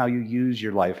lifestyle and how you use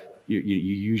your life, you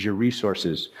use your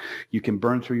resources, you can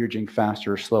burn through your Jing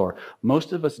faster or slower.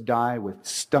 Most of us die with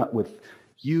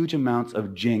huge amounts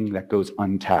of Jing that goes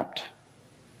untapped.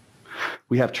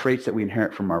 We have traits that we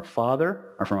inherit from our father,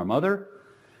 or from our mother,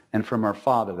 and from our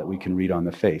father that we can read on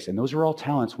the face. And those are all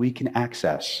talents we can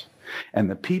access. And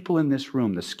the people in this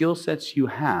room, the skill sets you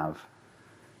have,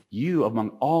 you,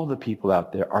 among all the people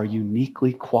out there, are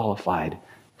uniquely qualified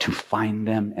to find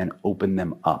them and open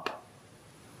them up.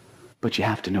 But you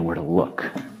have to know where to look.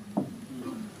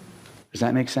 Does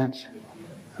that make sense?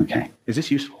 Okay. Is this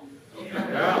useful?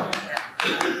 Yeah.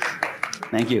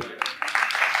 Thank you.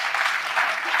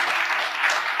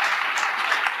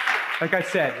 Like I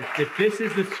said, if this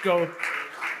is the scope,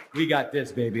 we got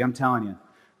this, baby. I'm telling you.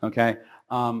 Okay?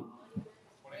 Sorry.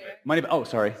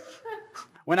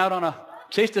 Went out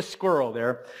chased a squirrel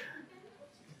there.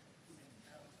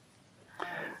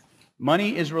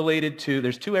 Money is related to,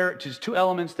 there's two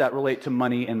elements that relate to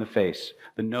money in the face.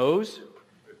 The nose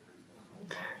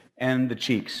and the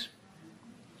cheeks.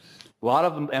 A lot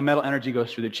of the metal energy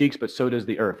goes through the cheeks, but so does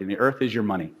the earth. And the earth is your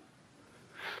money.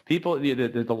 People,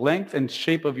 the length and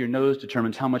shape of your nose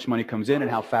determines how much money comes in and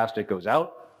how fast it goes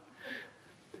out.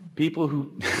 People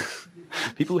who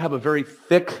have a very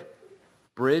thick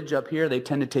bridge up here, they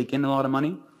tend to take in a lot of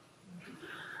money.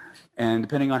 And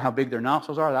depending on how big their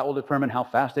nostrils are, that will determine how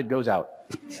fast it goes out.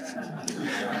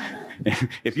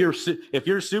 If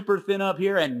you're super thin up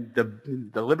here and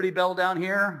the Liberty Bell down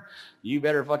here, you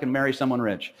better fucking marry someone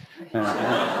rich. Your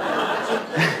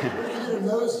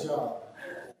nose job.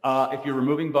 If you're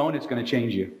removing bone, it's going to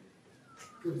change you.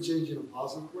 Could it change in a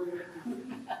positive way?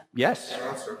 Yes,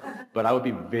 but I would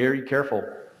be very careful.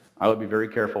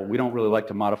 We don't really like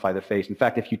to modify the face. In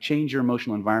fact, if you change your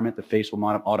emotional environment, the face will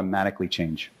automatically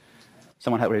change.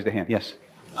 Someone had raised a hand. Yes?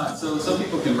 So some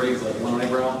people can raise like one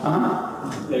eyebrow.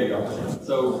 Uh-huh. There you go.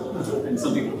 So, and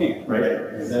some people can't. Right.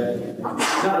 It's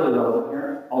not really relevant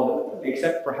here,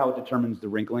 except for how it determines the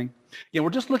wrinkling. Yeah, we're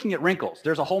just looking at wrinkles.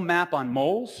 There's a whole map on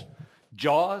moles,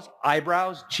 jaws,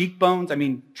 eyebrows, cheekbones. I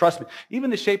mean, trust me. Even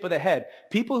the shape of the head.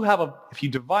 People who if you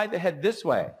divide the head this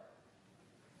way,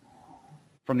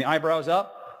 from the eyebrows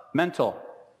up, mental.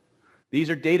 These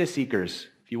are data seekers.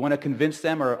 If you want to convince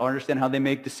them or understand how they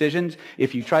make decisions,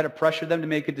 if you try to pressure them to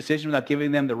make a decision without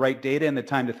giving them the right data and the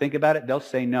time to think about it, they'll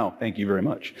say no. Thank you very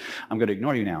much. I'm going to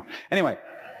ignore you now. Anyway,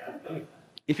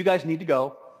 if you guys need to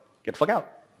go, get the fuck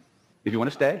out. If you want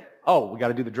to stay, we got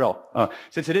to do the drill.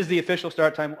 Since it is the official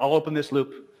start time, I'll open this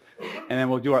loop, and then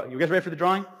we'll do you guys ready for the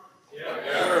drawing?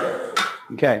 Yeah.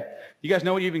 Okay. You guys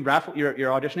know what you're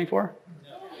auditioning for?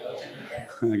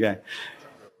 Okay.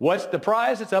 What's the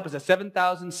prize? It's up as a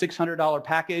 $7,600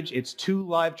 package. It's 2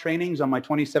 live trainings on my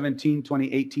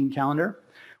 2017-2018 calendar.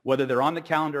 Whether they're on the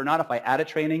calendar or not, if I add a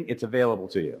training, it's available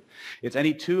to you. It's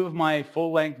any 2 of my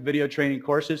full-length video training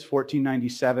courses,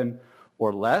 $14.97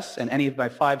 or less, and any of my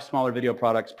 5 smaller video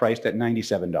products priced at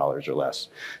 $97 or less.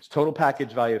 It's total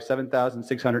package value of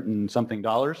 $7,600 and something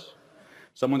dollars.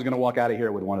 Someone's going to walk out of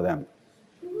here with one of them.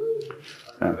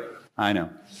 I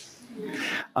know.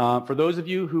 For those of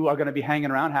you who are going to be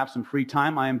hanging around, have some free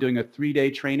time, I am doing a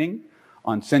 3-day training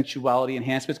on sensuality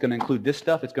enhancement. It's going to include this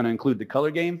stuff. It's going to include the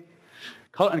color game.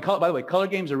 By the way, color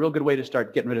game's a real good way to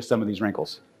start getting rid of some of these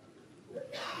wrinkles.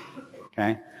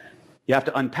 Okay? You have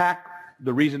to unpack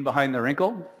the reason behind the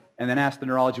wrinkle, and then ask the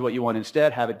neurology what you want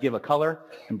instead, have it give a color,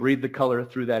 and breathe the color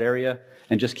through that area,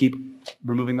 and just keep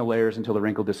removing the layers until the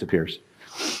wrinkle disappears.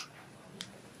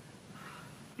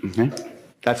 Okay?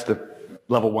 That's the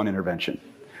level 1 intervention.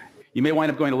 You may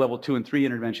wind up going to level 2 and 3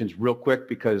 interventions real quick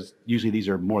because usually these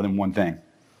are more than one thing.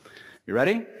 You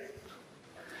ready?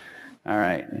 All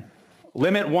right.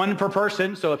 Limit 1 per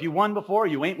person, so if you won before,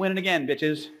 you ain't winning again,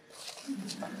 bitches.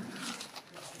 All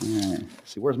right.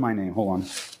 Let's see, where's my name? Hold on.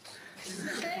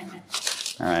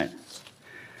 All right.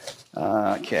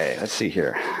 Okay, let's see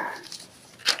here.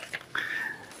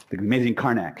 The amazing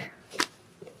Karnak.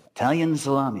 Italian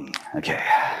salami. Okay.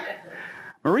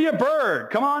 Maria Bird,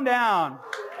 come on down.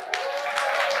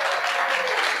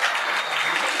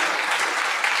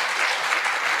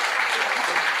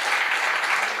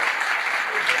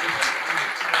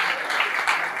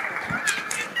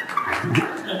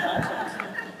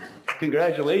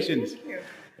 Congratulations.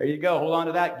 There you go. Hold on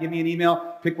to that. Give me an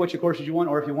email. Pick which courses you want,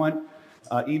 or if you want,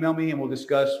 email me and we'll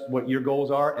discuss what your goals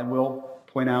are and we'll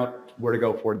point out where to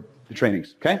go for the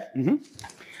trainings. Okay? Mm-hmm.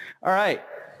 All right.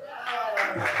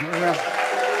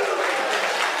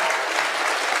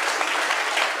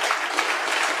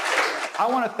 I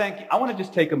want to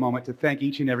just take a moment to thank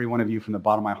each and every one of you from the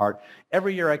bottom of my heart.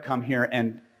 Every year I come here,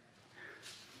 and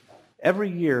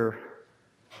every year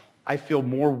I feel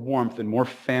more warmth and more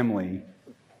family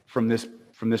from this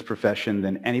profession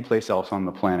than any place else on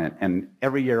the planet. And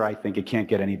every year I think it can't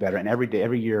get any better. And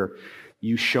every year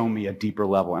you show me a deeper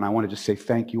level. And I want to just say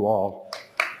thank you all.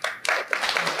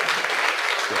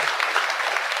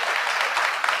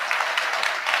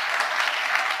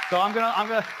 So I'm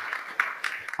gonna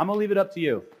leave it up to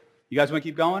you. You guys want to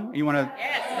keep going? Or you want to?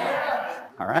 Yes.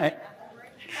 All right.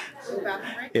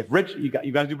 If Rich, you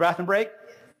guys do bathroom break?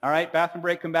 All right, bathroom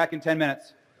break. Come back in 10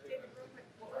 minutes.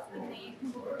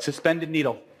 Suspended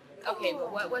needle. Okay,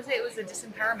 but what was it? It was a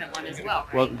disempowerment one as well,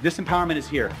 right? Well, disempowerment is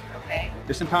here. Okay.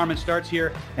 Disempowerment starts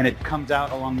here, and it comes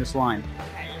out along this line.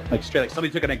 Okay. Like straight, like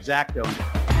somebody took an X-Acto.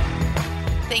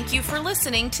 Thank you for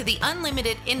listening to The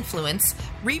Unlimited Influence,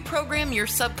 Reprogram Your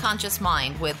Subconscious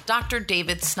Mind with Dr.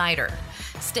 David Snyder.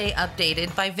 Stay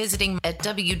updated by visiting at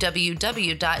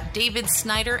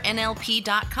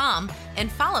www.davidsnydernlp.com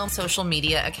and follow social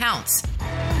media accounts.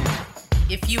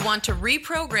 If you want to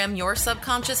reprogram your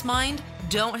subconscious mind,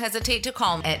 don't hesitate to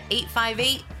call at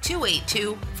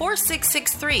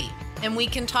 858-282-4663, and we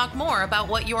can talk more about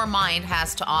what your mind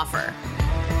has to offer.